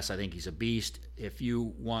nonetheless, I think he's a beast. If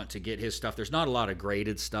you want to get his stuff, there's not a lot of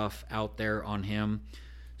graded stuff out there on him.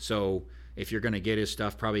 So if you're going to get his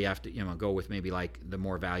stuff, probably have to go with maybe like the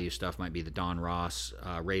more value stuff might be the Don Ross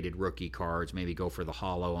rated rookie cards. Maybe go for the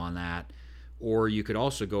holo on that. Or you could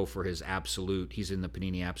also go for his Absolute. He's in the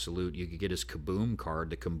Panini Absolute. You could get his Kaboom card.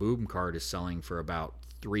 The Kaboom card is selling for about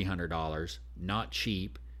 $300. Not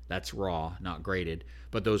cheap. That's raw, not graded.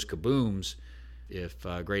 But those Kabooms, if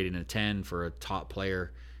graded in a 10 for a top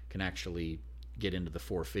player, can actually get into the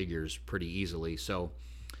four figures pretty easily. So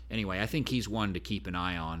anyway, I think he's one to keep an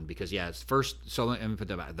eye on, because it's first. So let me put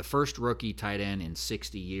that back. The first rookie tight end in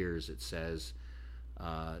 60 years, it says,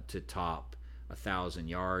 to top 1,000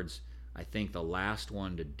 yards. I think the last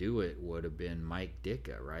one to do it would have been Mike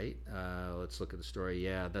Ditka, right? Let's look at the story.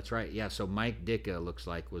 Yeah, that's right. Yeah, so Mike Ditka looks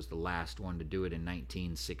like was the last one to do it in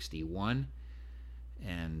 1961.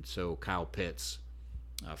 And so Kyle Pitts,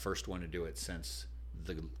 first one to do it since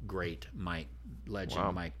the great legend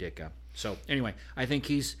Wow. Mike Ditka. So anyway, I think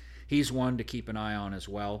he's one to keep an eye on as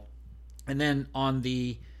well. And then on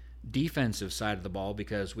the defensive side of the ball,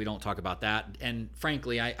 because we don't talk about that, and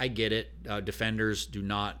frankly, I get it. Defenders do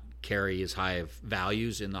not carry as high of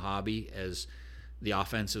values in the hobby as the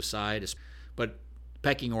offensive side. But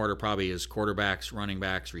pecking order probably is quarterbacks, running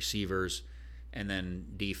backs, receivers, and then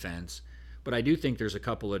defense. But I do think there's a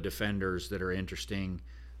couple of defenders that are interesting,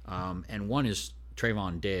 and one is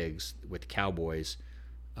Trayvon Diggs with the Cowboys.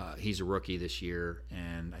 He's a rookie this year,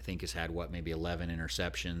 and I think has had, maybe 11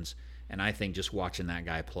 interceptions. And I think just watching that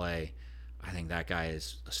guy play, I think that guy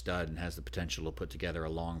is a stud and has the potential to put together a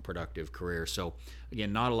long, productive career. So,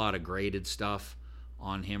 again, not a lot of graded stuff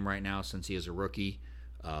on him right now since he is a rookie.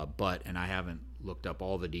 And I haven't looked up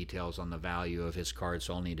all the details on the value of his card,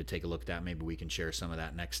 so I'll need to take a look at that. Maybe we can share some of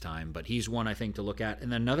that next time. But he's one I think to look at.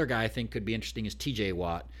 And then another guy I think could be interesting is TJ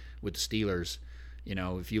Watt with the Steelers.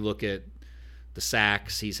 If you look at the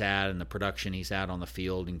sacks he's had and the production he's had on the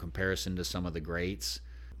field in comparison to some of the greats,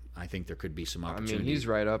 I think there could be some opportunity. I mean, he's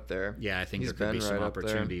right up there. Yeah, I think there could be some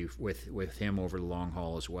opportunity with him over the long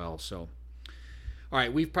haul as well. So, all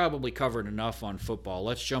right, we've probably covered enough on football.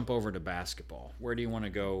 Let's jump over to basketball. Where do you want to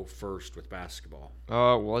go first with basketball?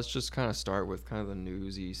 Well, let's just kind of start with kind of the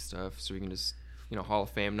newsy stuff, so we can just, Hall of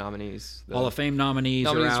Fame nominees. Hall of Fame nominees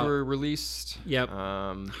are out. Were released. Yep.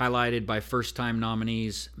 Highlighted by first-time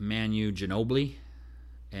nominees Manu Ginobili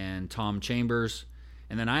and Tom Chambers.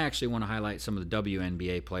 And then I actually want to highlight some of the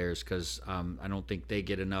WNBA players because I don't think they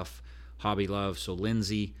get enough hobby love. So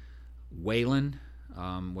Lindsay Whalen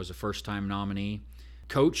was a first-time nominee.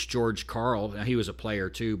 Coach George Karl, he was a player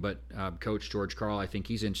too, but Coach George Karl, I think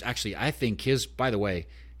he's in. Actually, I think his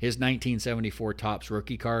 1974 Topps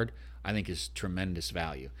rookie card, I think is tremendous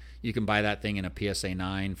value. You can buy that thing in a PSA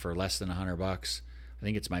 9 for less than $100. I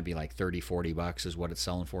think it might be like $30-$40 is what it's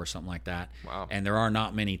selling for, something like that. Wow. And there are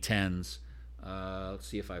not many 10s. Let's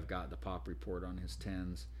see if I've got the pop report on his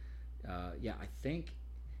 10s.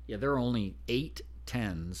 There are only 8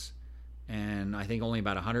 10s, and I think only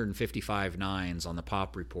about 155 9s on the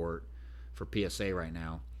pop report for PSA right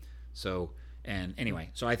now. So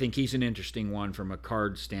I think he's an interesting one from a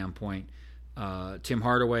card standpoint. Tim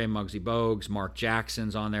Hardaway, Muggsy Bogues, Mark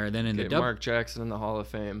Jackson's on there. Then Mark Jackson in the Hall of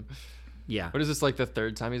Fame. Yeah. What is this, like the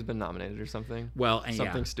third time he's been nominated or something? Well,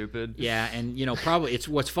 something stupid. Yeah, and probably it's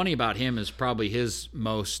what's funny about him is probably his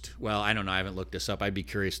most, I don't know, I haven't looked this up. I'd be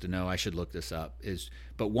curious to know. I should look this up.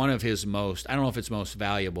 But one of his most, I don't know if it's most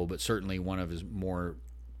valuable, but certainly one of his more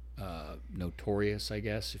notorious, I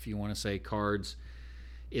guess, if you want to say, cards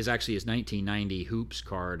is actually his 1990 Hoops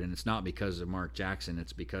card, and it's not because of Mark Jackson.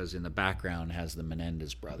 It's because in the background has the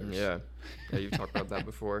Menendez brothers. Yeah, you've talked about that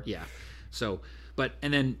before. Yeah. So,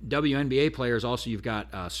 and then WNBA players also, you've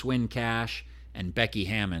got Swin Cash and Becky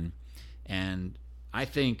Hammon, and I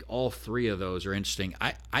think all three of those are interesting.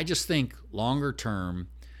 I just think longer term,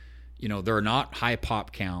 there are not high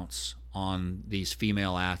pop counts on these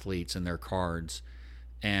female athletes and their cards,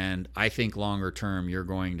 and I think longer term you're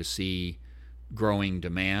going to see growing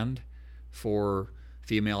demand for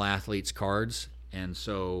female athletes' cards, and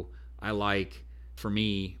so for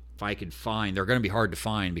me, if I could find, they're going to be hard to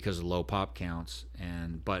find because of low pop counts,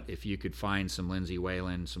 but if you could find some Lindsay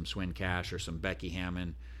Whalen, some Swin Cash, or some Becky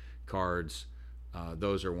Hammon cards,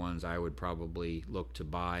 those are ones I would probably look to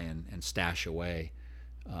buy and stash away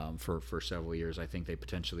for several years. I think they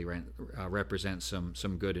potentially represent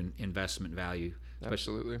some good investment value.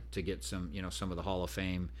 Absolutely. To get some of the Hall of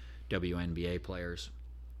Fame WNBA players.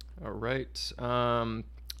 All right.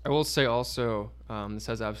 I will say also, this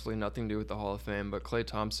has absolutely nothing to do with the Hall of Fame, but Klay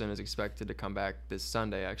Thompson is expected to come back this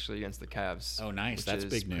Sunday, actually, against the Cavs. Oh, nice. That's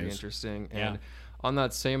big news. Pretty interesting. Yeah. And on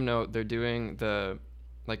that same note, they're doing the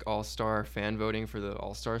all-star fan voting for the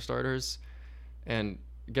all-star starters. And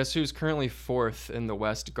guess who's currently 4th in the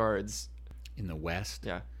West guards? In the West?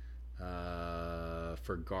 Yeah.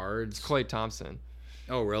 For guards? It's Klay Thompson.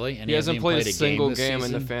 Oh, really? And he hasn't played a single game,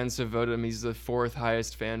 and the fans have voted him. He's the 4th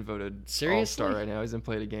highest fan voted all-star right now. He hasn't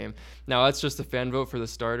played a game. Now, that's just the fan vote for the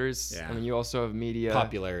starters. Yeah. I mean, you also have media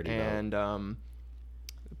popularity and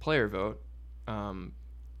player vote.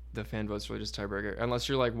 The fan vote's really just tiebreaker. Unless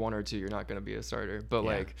you're like 1 or 2, you're not going to be a starter. But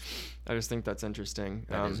I just think that's interesting.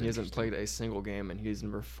 He hasn't played a single game, and he's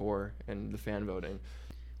number 4 in the fan voting.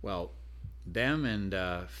 Well, them and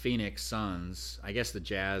Phoenix Suns, I guess the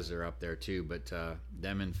Jazz are up there too, but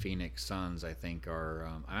them and Phoenix Suns, I think, are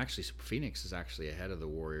Phoenix is actually ahead of the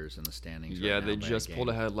Warriors in the standings. Yeah, right now they just pulled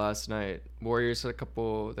ahead last night. Warriors had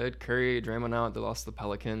they had Curry, Draymond out. They lost the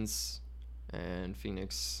Pelicans, and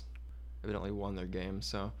Phoenix evidently won their game.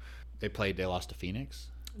 So they lost to Phoenix.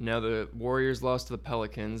 No, the Warriors lost to the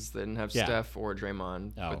Pelicans. They didn't have Steph or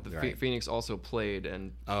Draymond. But the Phoenix also played,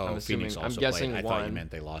 and I'm assuming, I'm guessing I won. thought you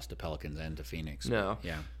meant they lost to Pelicans and to Phoenix. No.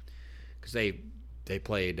 Yeah. Because they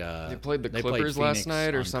played. They played the Clippers last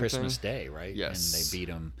night or on something. Christmas Day, right? Yes. And they beat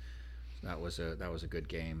them. That was a good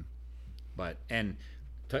game. But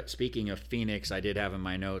speaking of Phoenix, I did have in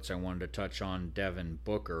my notes I wanted to touch on Devin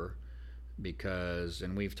Booker. because,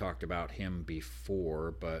 and we've talked about him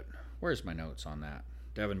before, but where's my notes on that?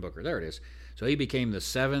 Devin Booker, there it is. So he became the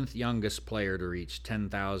 7th youngest player to reach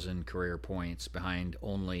 10,000 career points behind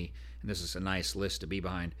only, and this is a nice list to be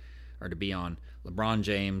behind, or to be on, LeBron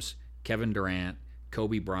James, Kevin Durant,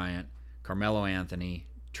 Kobe Bryant, Carmelo Anthony,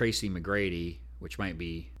 Tracy McGrady, which might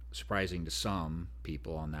be surprising to some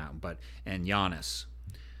people on that, and Giannis.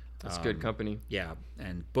 That's good company. Yeah,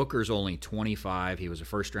 and Booker's only 25. He was a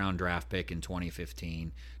first-round draft pick in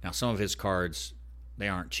 2015. Now, some of his cards, they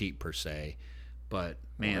aren't cheap per se, but,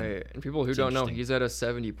 man. Right. And people who don't know, he's at a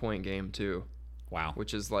 70-point game, too. Wow.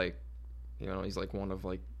 Which is like, he's like one of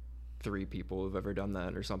like 3 people who've ever done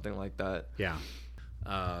that or something like that. Yeah.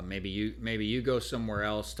 Maybe you go somewhere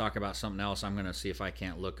else, talk about something else. I'm going to see if I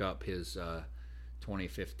can't look up his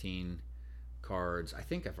 2015 cards. I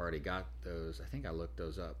think I've already got those. I think I looked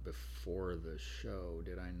those up before the show.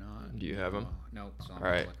 Did I not? Do you have them? No. So I'm All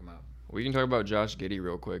going right. to look them up. We can talk about Josh Giddey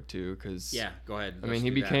real quick, too, because... Yeah, go ahead. I mean, he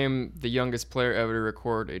became the youngest player ever to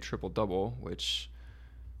record a triple-double, which,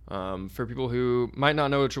 for people who might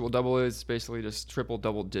not know what a triple-double is, basically just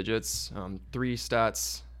triple-double digits. 3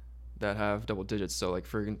 stats that have double digits. So, like,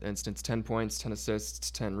 for instance, 10 points, 10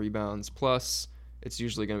 assists, 10 rebounds, plus it's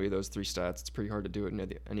usually going to be those 3 stats. It's pretty hard to do it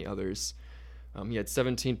in any others. He had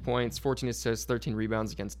 17 points, 14 assists, 13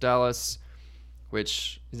 rebounds against Dallas,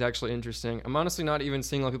 which is actually interesting. I'm honestly not even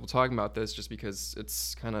seeing a lot of people talking about this just because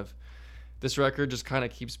it's kind of, this record just kind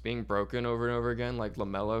of keeps being broken over and over again. Like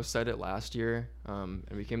LaMelo said it last year and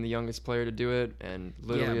became the youngest player to do it. And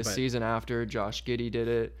literally a season after, Josh Giddey did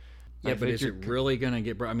it. Yeah, but is it really going to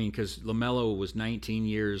get... I mean, because LaMelo was 19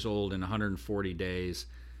 years old in 140 days.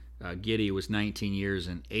 Giddey was 19 years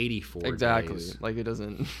and 84 exactly. days. Like, it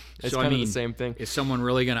doesn't... It's so, kind of the same thing. Is someone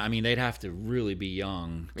really going to... I mean, they'd have to really be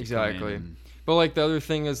young. Exactly. But, like, the other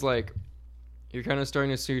thing is, like, you're kind of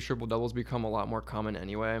starting to see triple-doubles become a lot more common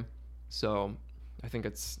anyway. So, I think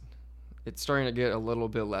it's starting to get a little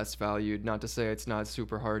bit less valued. Not to say it's not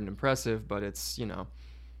super hard and impressive, but it's,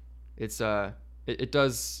 it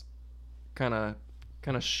does kind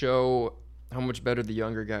of show how much better the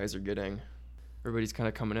younger guys are getting. Everybody's kind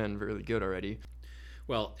of coming in really good already.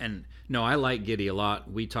 Well, and no, I like Giddey a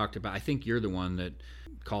lot. We talked about, I think you're the one that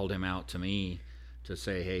called him out to me to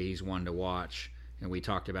say, hey, he's one to watch. And we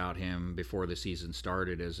talked about him before the season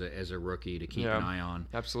started as a rookie to keep an eye on.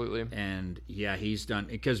 Absolutely. And yeah, he's done,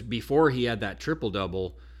 because before he had that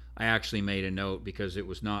triple-double, I actually made a note because it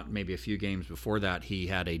was not maybe a few games before that he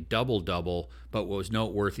had a double-double, but what was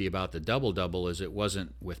noteworthy about the double-double is it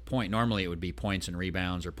wasn't with point. Normally it would be points and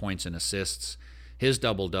rebounds or points and assists. His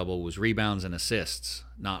double-double was rebounds and assists,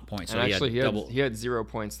 not points. And so actually, he had 0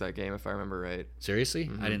 points that game, if I remember right. Seriously?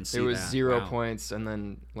 Mm-hmm. I didn't see that. It was 0 points and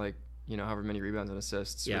then, like, however many rebounds and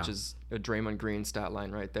assists, yeah. which is a Draymond Green stat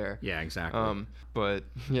line right there. Yeah, exactly. But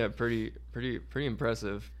yeah, pretty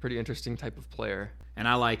impressive. Pretty interesting type of player. And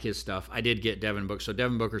I like his stuff. I did get Devin Booker. So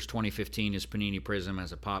Devin Booker's 2015 is Panini Prism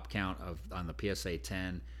has a pop count on the PSA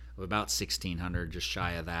 10 of about 1,600, just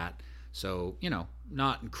shy of that. So,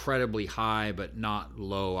 not incredibly high, but not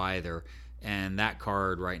low either. And that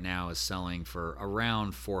card right now is selling for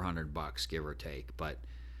around $400, give or take. But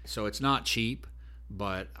so it's not cheap,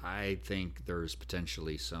 but I think there's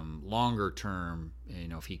potentially some longer term,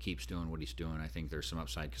 if he keeps doing what he's doing, I think there's some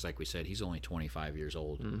upside. Because like we said, he's only 25 years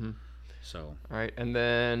old. Mm-hmm. So. All right, and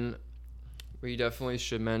then we definitely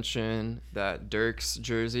should mention that Dirk's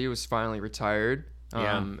jersey was finally retired.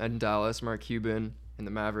 In Dallas, Mark Cuban and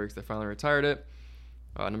the Mavericks, they finally retired it.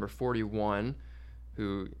 Number 41,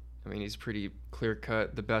 who, he's pretty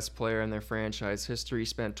clear-cut, the best player in their franchise history.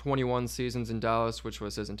 Spent 21 seasons in Dallas, which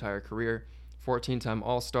was his entire career. 14-time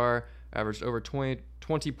All-Star, averaged over 20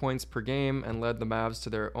 points per game, and led the Mavs to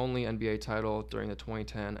their only NBA title during the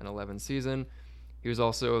 2010 and 11 season. He was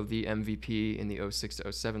also the MVP in the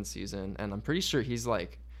 06-07 season, and I'm pretty sure he's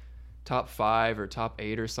like top 5 or top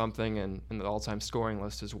 8 or something in the all-time scoring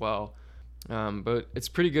list as well. But it's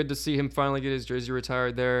pretty good to see him finally get his jersey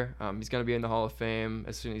retired there. He's going to be in the Hall of Fame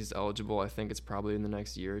as soon as he's eligible. I think it's probably in the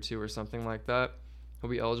next year or two or something like that. He'll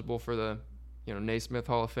be eligible for the Naismith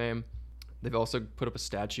Hall of Fame. They've also put up a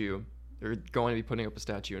statue. They're going to be putting up a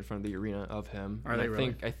statue in front of the arena of him. Are they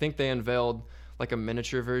really? I think they unveiled like a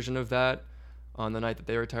miniature version of that on the night that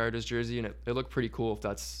they retired his jersey, and it looked pretty cool if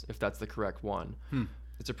that's the correct one.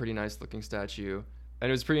 It's a pretty nice looking statue, and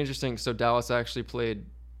it was pretty interesting. So Dallas actually played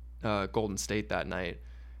Golden State that night,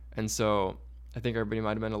 and so I think everybody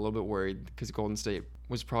might have been a little bit worried because Golden State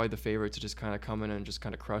was probably the favorite to just kind of come in and just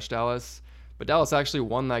kind of crush Dallas. But Dallas actually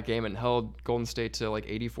won that game and held Golden State to like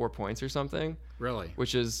 84 points or something. Really?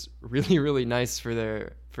 Which is really, really nice for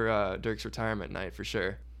Dirk's retirement night for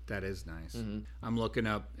sure. That is nice. I'm looking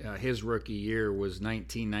up his rookie year was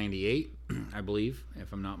 1998, I believe,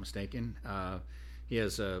 if I'm not mistaken. He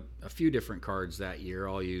has a few different cards that year.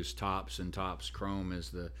 I'll use Topps, and Topps Chrome is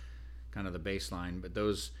the kind of the baseline. But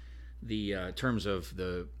those, the terms of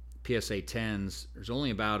the PSA 10s, there's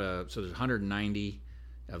only about so there's 190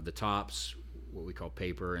 of the Topps, what we call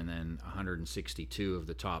paper, and then 162 of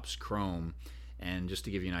the Topps Chrome. And just to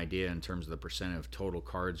give you an idea in terms of the percent of total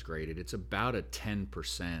cards graded, it's about a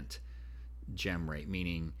 10% gem rate,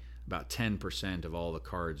 meaning about 10% of all the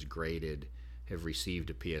cards graded have received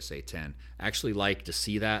a PSA 10. I actually like to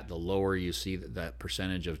see that. The lower you see that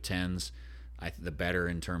percentage of 10s, the better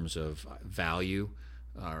in terms of value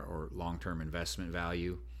or long-term investment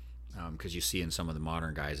value. Because you see in some of the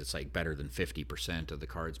modern guys, it's like better than 50% of the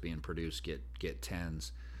cards being produced get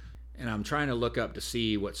 10s. And I'm trying to look up to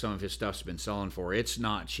see what some of his stuff's been selling for. It's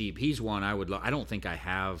not cheap. He's one I would I don't think I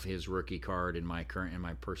have his rookie card in my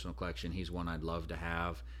personal collection. He's one I'd love to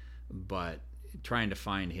have, but trying to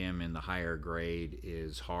find him in the higher grade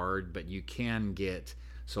is hard. But you can get,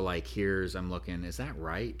 so like I'm looking, is that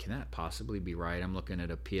right? Can that possibly be right? I'm looking at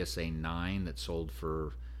a PSA 9 that sold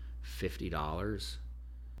for $50.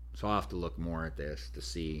 So I'll have to look more at this to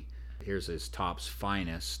see. Here's his Topps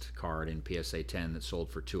Finest card in PSA 10 that sold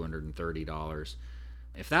for $230.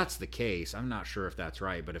 If that's the case, I'm not sure if that's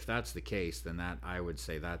right, but if that's the case, then that I would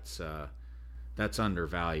say that's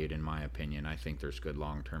undervalued in my opinion. I think there's good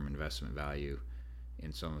long-term investment value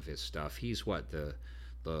in some of his stuff. He's the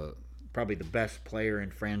probably the best player in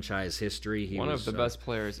franchise history. He One was of the best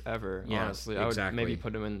players ever, yeah, honestly. Exactly. I would maybe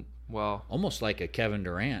put him in, almost like a Kevin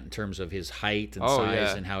Durant in terms of his height and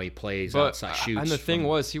size and how he plays outside, shoots. And the thing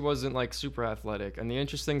was, he wasn't like super athletic. And the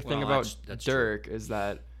interesting thing about that's Dirk is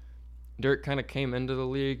that Dirk kind of came into the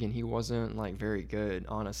league and he wasn't like very good,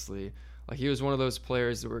 honestly. Like he was one of those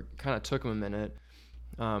players that kind of took him a minute.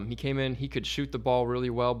 He came in, he could shoot the ball really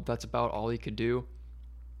well, but that's about all he could do.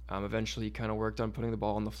 Eventually, he kind of worked on putting the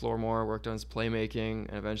ball on the floor more, worked on his playmaking,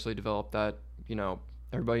 and eventually developed that,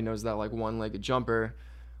 everybody knows that like one-legged jumper,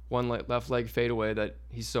 left leg fadeaway that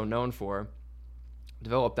he's so known for.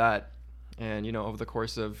 Developed that, and over the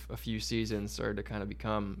course of a few seasons, started to kind of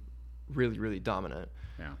become really, really dominant.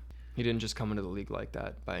 Yeah, he didn't just come into the league like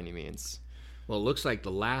that by any means. Well, it looks like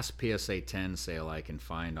the last PSA 10 sale I can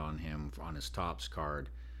find on him on his Topps card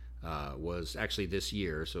was actually this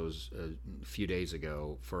year, so it was a few days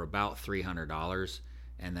ago, for about $300.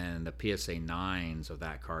 And then the PSA 9s of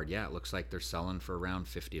that card, it looks like they're selling for around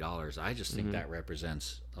 $50. I just think that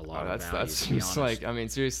represents a lot of value. That seems like,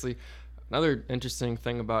 seriously. Another interesting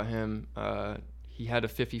thing about him, he had a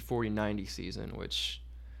 50-40-90 season, which,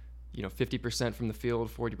 50% from the field,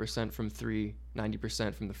 40% from three,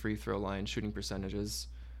 90% from the free throw line shooting percentages,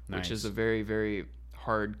 which is a very, very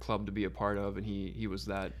hard club to be a part of, and he was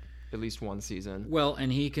that at least one season. Well,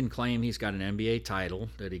 and he can claim he's got an NBA title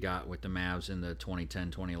that he got with the Mavs in the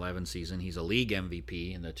 2010-2011 season. He's a league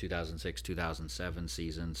MVP in the 2006-2007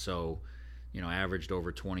 season. So, averaged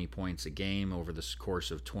over 20 points a game over the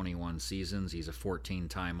course of 21 seasons. He's a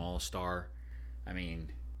 14-time All-Star.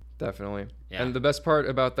 Definitely. Yeah. And the best part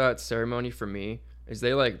about that ceremony for me is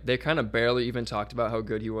they kind of barely even talked about how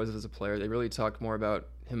good he was as a player. They really talked more about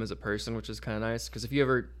him as a person, which is kind of nice. Because if you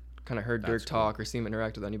ever kind of heard Dirk talk or seen him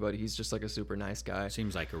interact with anybody, he's just like a super nice guy.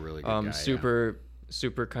 Seems like a really good guy.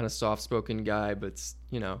 Super kind of soft-spoken guy, but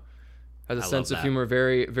has a sense of humor.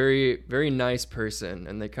 Very, very, very nice person.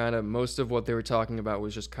 And they kind of, most of what they were talking about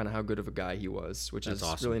was just kind of how good of a guy he was, which is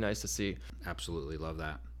awesome. Really nice to see. Absolutely love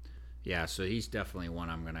that. Yeah, so he's definitely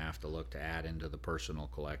one I'm going to have to look to add into the personal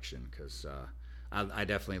collection, because I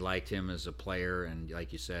definitely liked him as a player, and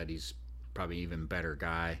like you said, he's probably an even better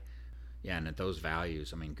guy. Yeah, and at those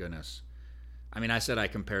values, goodness. I said I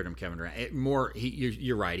compared him to Kevin Durant.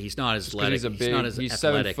 You're right. He's not as athletic. He's athletic,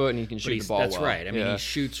 7 foot and he can shoot the ball that's well. Right. He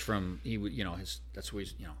shoots from that's what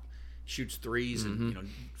he's shoots threes and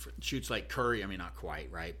shoots like Curry. Not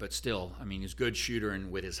quite right, but still. He's a good shooter,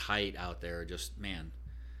 and with his height out there, just man.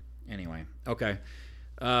 Anyway, okay.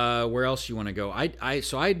 Where else you want to go?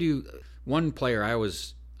 I do. One player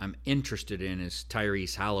I'm interested in is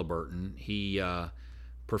Tyrese Halliburton. He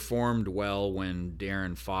performed well when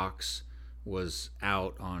De'Aaron Fox was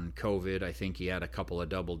out on COVID. I think he had a couple of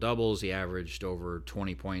double-doubles. He averaged over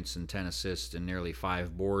 20 points and 10 assists and nearly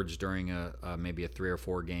 5 boards during maybe a 3 or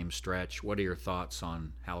 4 game stretch. What are your thoughts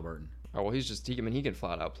on Halliburton? Oh, well, he can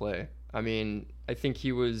flat out play. I think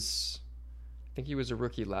he was a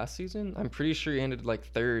rookie last season. I'm pretty sure he ended like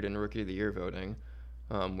 3rd in Rookie of the Year voting.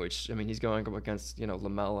 Which, he's going up against,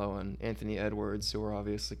 LaMelo and Anthony Edwards, who are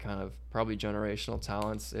obviously kind of probably generational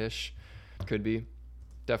talents-ish. Could be.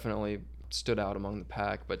 Definitely stood out among the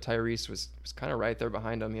pack. But Tyrese was kind of right there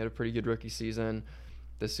behind him. He had a pretty good rookie season.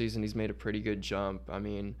 This season he's made a pretty good jump. I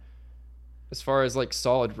mean, as far as like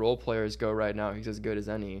solid role players go right now, he's as good as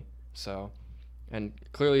any. So, and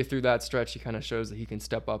clearly through that stretch, he kind of shows that he can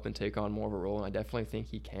step up and take on more of a role. And I definitely think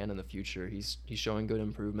he can in the future. He's showing good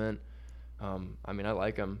improvement. I mean, I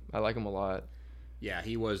like him. I like him a lot. Yeah,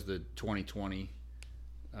 he was the 2020.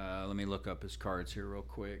 Let me look up his cards here real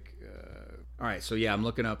quick. All right, so yeah, I'm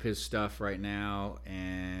looking up his stuff right now,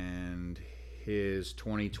 and his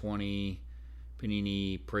 2020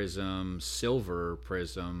 Panini Prism Silver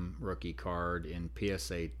Prism rookie card in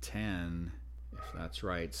PSA 10, if that's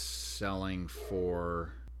right, selling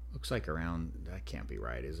for, looks like around, that can't be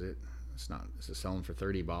right, is it? It's not. Is it selling for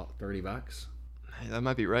 $30? Hey, that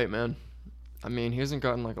might be right, man. I mean, he hasn't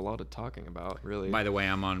gotten like a lot of talking about, really. By the way,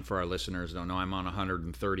 I'm on, for our listeners who don't know, I'm on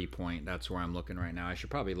 130 point. That's where I'm looking right now. I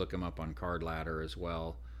should probably look him up on Card Ladder as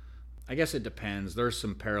well. I guess it depends. There's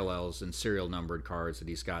some parallels in serial numbered cards that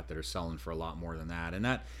he's got that are selling for a lot more than that. And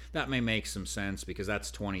that may make some sense because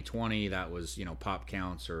that's 2020. That was, pop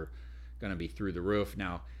counts are going to be through the roof.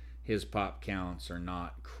 Now, his pop counts are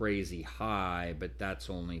not crazy high, but that's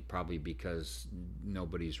only probably because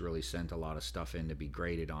nobody's really sent a lot of stuff in to be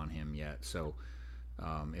graded on him yet. So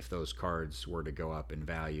if those cards were to go up in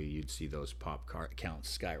value, you'd see those pop counts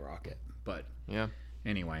skyrocket. But yeah.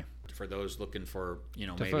 Anyway, for those looking for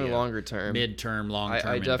definitely maybe longer term, midterm, long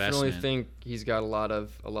term, I definitely think he's got a lot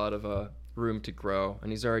of room to grow,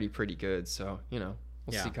 and he's already pretty good. So we'll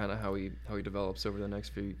see kind of how he develops over the next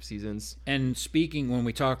few seasons. And speaking, when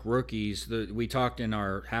we talk rookies, we talked in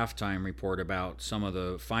our halftime report about some of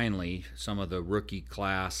the rookie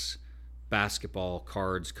class basketball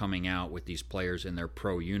cards coming out with these players in their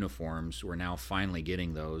pro uniforms. We're now finally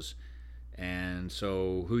getting those. And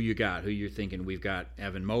so who you got? Who you're thinking? We've got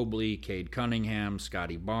Evan Mobley, Cade Cunningham,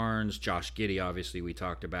 Scotty Barnes, Josh Giddey, obviously we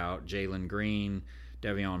talked about, Jalen Green,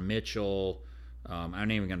 Devion Mitchell. I'm not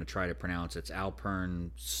even going to try to pronounce it. It's Alpern.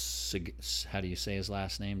 How do you say his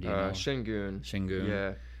last name? Do you know?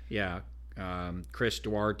 Şengün. Yeah. Chris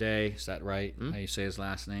Duarte. Is that right? How you say his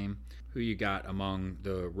last name? Who you got among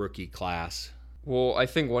the rookie class? Well, I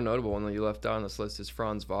think one notable one that you left out on this list is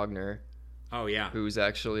Franz Wagner. Oh, yeah. Who's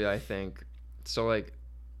actually, I think,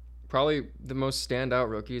 probably the most standout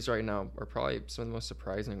rookies right now are probably some of the most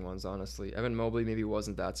surprising ones, honestly. Evan Mobley maybe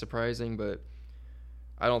wasn't that surprising, but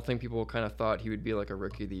I don't think people kind of thought he would be like a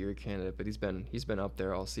Rookie of the Year candidate, but he's been up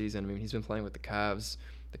there all season. I mean, he's been playing with the Cavs.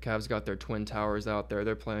 The Cavs got their Twin Towers out there.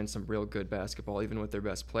 They're playing some real good basketball, even with their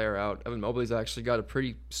best player out. Evan Mobley's actually got a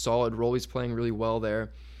pretty solid role. He's playing really well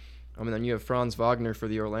there. And then you have Franz Wagner for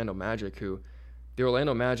the Orlando Magic, who the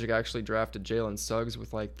Orlando Magic actually drafted Jalen Suggs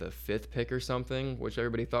with like the 5th pick or something, which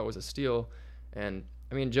everybody thought was a steal. And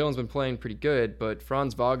I mean, Jalen's been playing pretty good, but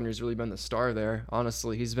Franz Wagner's really been the star there.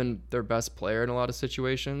 Honestly, he's been their best player in a lot of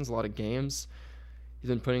situations, a lot of games. He's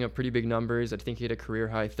been putting up pretty big numbers. I think he had a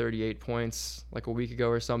career-high 38 points like a week ago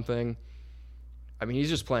or something. I mean, he's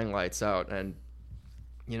just playing lights out, and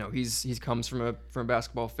he's comes from a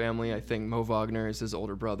basketball family. I think Mo Wagner is his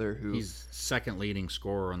older brother. He's second leading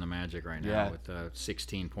scorer on the Magic right now with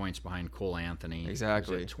 16 points behind Cole Anthony.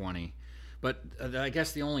 Exactly. Who's at 20. But I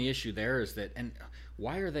guess the only issue there is that, and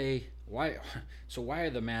why are the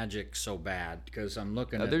Magic so bad? Because I'm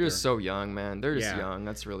looking at they're just so young, man. They're just young.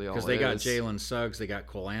 That's really all. Because they got Jalen Suggs, they got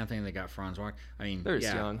Cole Anthony, they got Franz Wagner. I mean, they're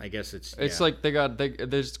just young. I guess it's like they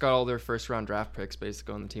just got all their first round draft picks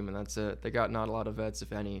basically on the team, and that's it. They got not a lot of vets,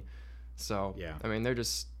 if any. So I mean, they're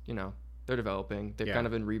just they're developing. They're kind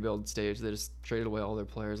of in rebuild stage. They just traded away all their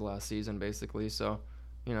players last season, basically. So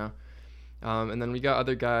and then we got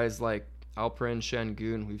other guys like Alperen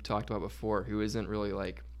Şengün, we've talked about before, who isn't really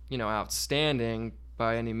like outstanding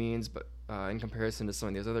by any means, but in comparison to some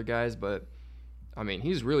of these other guys, but I mean,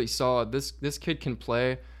 he's really solid. This kid can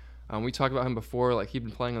play. We talked about him before, like he'd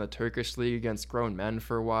been playing in the Turkish league against grown men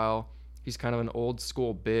for a while. He's kind of an old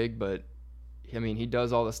school big, but I mean, he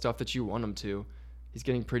does all the stuff that you want him to. He's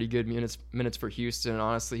getting pretty good minutes for Houston, and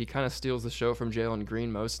honestly, he kind of steals the show from Jalen Green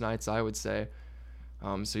most nights, I would say.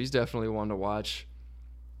 So he's definitely one to watch.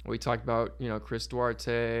 We talked about, Chris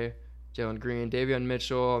Duarte, Jalen Green, Davion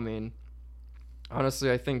Mitchell. I mean,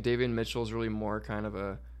 honestly, I think Davion Mitchell is really more kind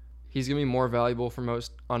of he's going to be more valuable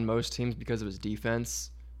on most teams because of his defense.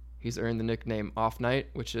 He's earned the nickname Off Night,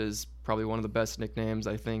 which is probably one of the best nicknames,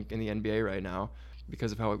 I think, in the NBA right now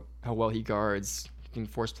because of how well he guards. He can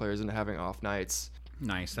force players into having off nights.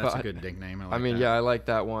 Nice. That's a good nickname. I mean, I like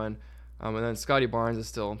that one. And then Scotty Barnes is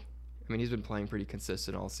still, I mean, he's been playing pretty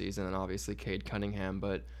consistent all season, and obviously Cade Cunningham,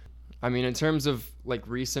 but I mean, in terms of like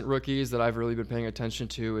recent rookies that I've really been paying attention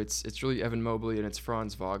to, it's really Evan Mobley and it's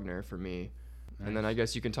Franz Wagner for me. Nice. And then I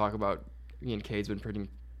guess you can talk about Cade's been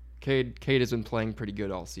Cade has been playing pretty good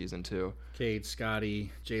all season too. Cade,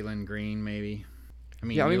 Scotty, Jalen Green, maybe. I'm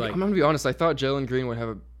gonna be honest. I thought Jalen Green would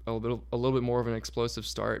have a little bit more of an explosive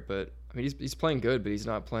start, but I mean he's playing good, but he's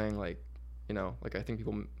not playing like I think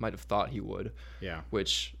people might have thought he would. Yeah.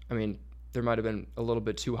 Which I mean there might have been a little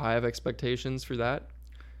bit too high of expectations for that.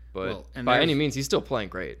 But by any means, he's still playing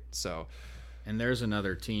great. So, and there's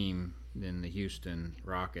another team in the Houston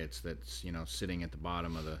Rockets that's sitting at the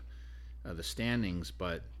bottom of the standings.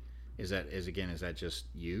 But is that just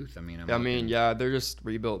youth? I mean, they're just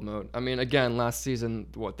rebuild mode. I mean, again, last season,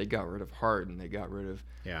 they got rid of Harden, they got rid of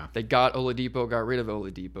they got Oladipo, got rid of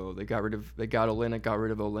Oladipo, they got Olynyk, got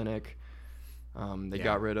rid of Olynyk. They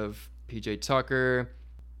got rid of PJ Tucker.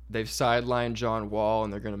 They've sidelined John Wall,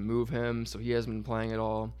 and they're going to move him, so he hasn't been playing at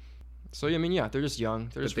all. So, I mean, they're just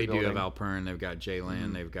young. They're just rebuilding. Do have Alpern. They've got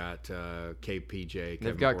Jalen. They've got KPJ.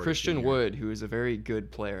 They've got Christian Wood, who is a very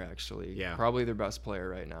good player, actually. Yeah. Probably their best player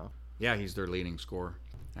right now. Yeah, he's their leading scorer,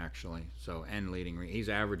 actually. So, and leading. He's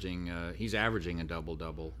averaging a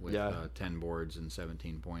double-double with 10 boards and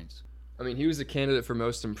 17 points. I mean, he was a candidate for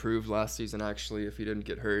most improved last season, actually, if he didn't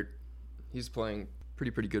get hurt. He's playing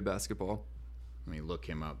pretty good basketball. Let me look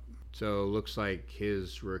him up. So looks like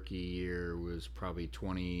his rookie year was probably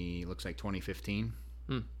 2015.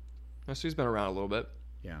 So he's been around a little bit.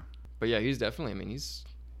 Yeah. But yeah, he's definitely, he's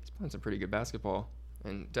playing some pretty good basketball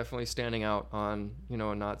and definitely standing out on,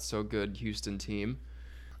 a not so good Houston team.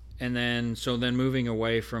 And then moving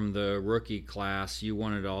away from the rookie class, you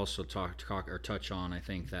wanted to also touch on, I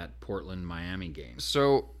think, that Portland-Miami game.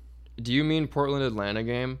 So do you mean Portland-Atlanta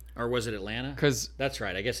game? Or was it Atlanta? That's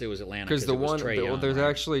right. I guess it was Atlanta. Because there's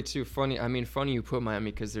actually two funny. I mean, funny you put Miami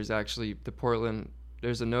because there's actually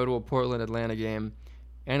there's a notable Portland-Atlanta game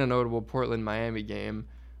and a notable Portland-Miami game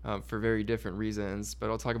for very different reasons. But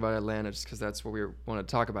I'll talk about Atlanta just because that's what we want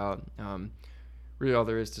to talk about. Really, all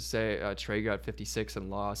there is to say, Trey got 56 and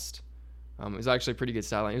lost. It was actually a pretty good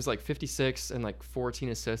stat line. It was like 56 and like 14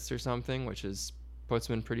 assists or something, which puts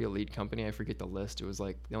him in pretty elite company. I forget the list. It was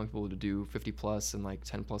like the only people to do 50 plus and like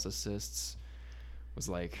 10 plus assists was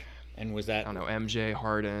like, and was that, I don't know, MJ,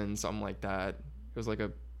 Harden, something like that. It was like a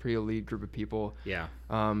pretty elite group of people. Yeah.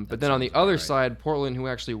 But then on the other side, Portland, who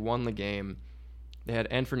actually won the game, they had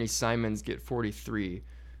Anthony Simons get 43,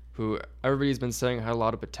 who everybody's been saying had a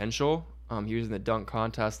lot of potential. He was in the dunk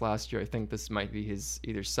contest last year. I think this might be his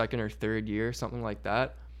either second or third year, something like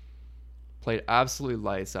that. Played absolutely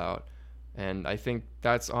lights out. And I think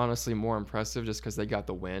that's honestly more impressive just because they got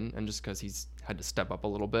the win and just because he's had to step up a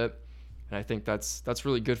little bit. And I think that's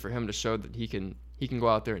really good for him to show that he can go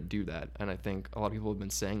out there and do that. And I think a lot of people have been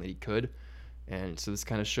saying that he could. And so this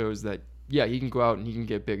kind of shows that, yeah, he can go out and he can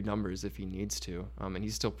get big numbers if he needs to. And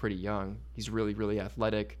he's still pretty young. He's really, really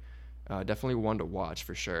athletic. Definitely one to watch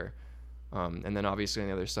for sure. And then obviously on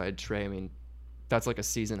the other side, Trey, I mean, that's like a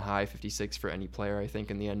season high 56 for any player, I think,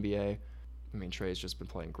 in the NBA. I mean, Trey's just been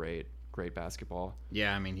playing great basketball.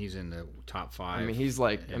 Yeah, I mean, he's in the top 5. I mean, he's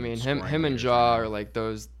like, him and Ja are like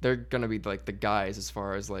those, they're going to be like the guys as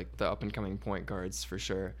far as like the up and coming point guards for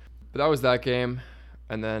sure. But that was that game.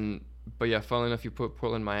 And then, but yeah, funnily enough, you put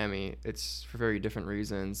Portland-Miami, it's for very different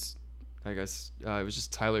reasons. I guess it was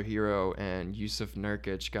just Tyler Hero and Yusuf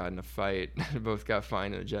Nurkic got in a fight. Both got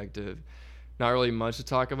fined and ejected. Not really much to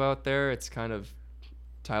talk about there. It's kind of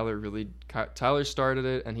Tyler started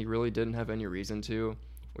it, and he really didn't have any reason to,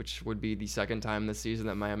 which would be the second time this season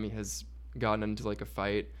that Miami has gotten into like a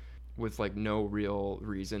fight with like no real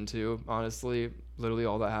reason to. Honestly, literally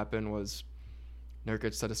all that happened was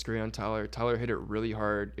Nurkic set a screen on Tyler. Tyler hit it really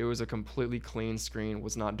hard. It was a completely clean screen.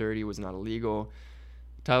 Was not dirty. Was not illegal.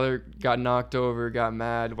 Tyler got knocked over, got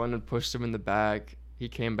mad, went and pushed him in the back. He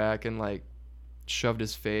came back and like shoved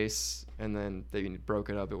his face, and then they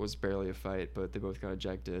broke it up. It was barely a fight, but they both got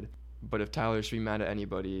ejected. But if Tyler should be mad at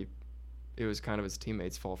anybody, it was kind of his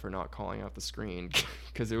teammates' fault for not calling out the screen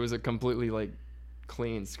because it was a completely like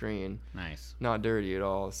clean screen. Nice. Not dirty at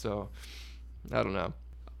all. So I don't know.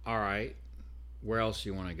 All right. Where else do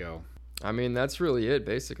you want to go? I mean, that's really it,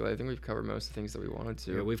 basically. I think we've covered most of the things that we wanted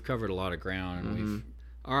to. Yeah, we've covered a lot of ground. And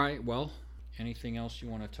All right, well, anything else you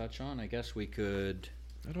want to touch on? I guess we could...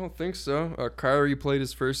 I don't think so. Kyrie played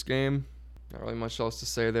his first game. Not really much else to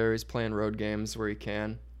say there. He's playing road games where he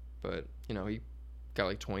can. But, he got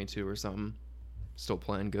like 22 or something. Still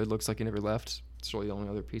playing good. Looks like he never left. It's really the only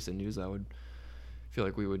other piece of news I would feel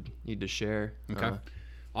like we would need to share. Okay.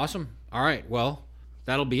 Awesome. All right, well...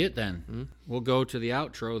 That'll be it then. We'll go to the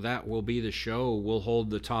outro. That will be the show. We'll hold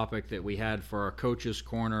the topic that we had for our Coach's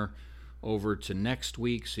Corner over to next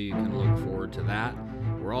week, so you can look forward to that.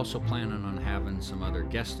 We're also planning on having some other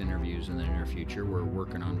guest interviews in the near future. We're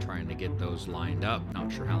working on trying to get those lined up.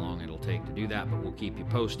 Not sure how long it'll take to do that, but we'll keep you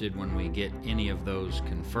posted when we get any of those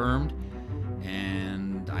confirmed.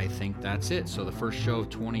 And I think that's it. So the first show of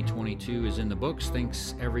 2022 is in the books.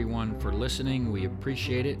 Thanks everyone for listening. We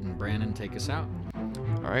appreciate it. And Brandon, take us out.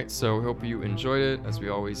 All right, so we hope you enjoyed it. As we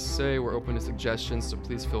always say, we're open to suggestions, so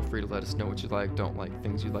please feel free to let us know what you like, don't like,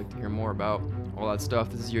 things you'd like to hear more about, all that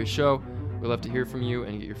stuff. This is your show. We'd love to hear from you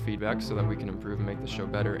and get your feedback so that we can improve and make the show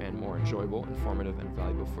better and more enjoyable, informative, and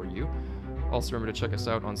valuable for you. Also, remember to check us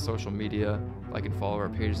out on social media, like and follow our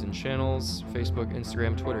pages and channels, Facebook,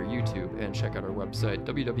 Instagram, Twitter, YouTube, and check out our website,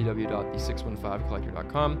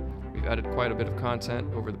 www.the615collector.com. We've added quite a bit of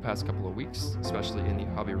content over the past couple of weeks, especially in the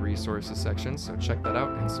hobby resources section, so check that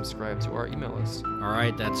out and subscribe to our email list. All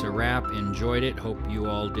right, that's a wrap. Enjoyed it. Hope you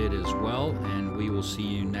all did as well, and we will see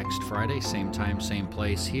you next Friday, same time, same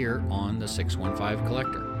place here on the 615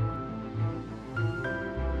 Collector.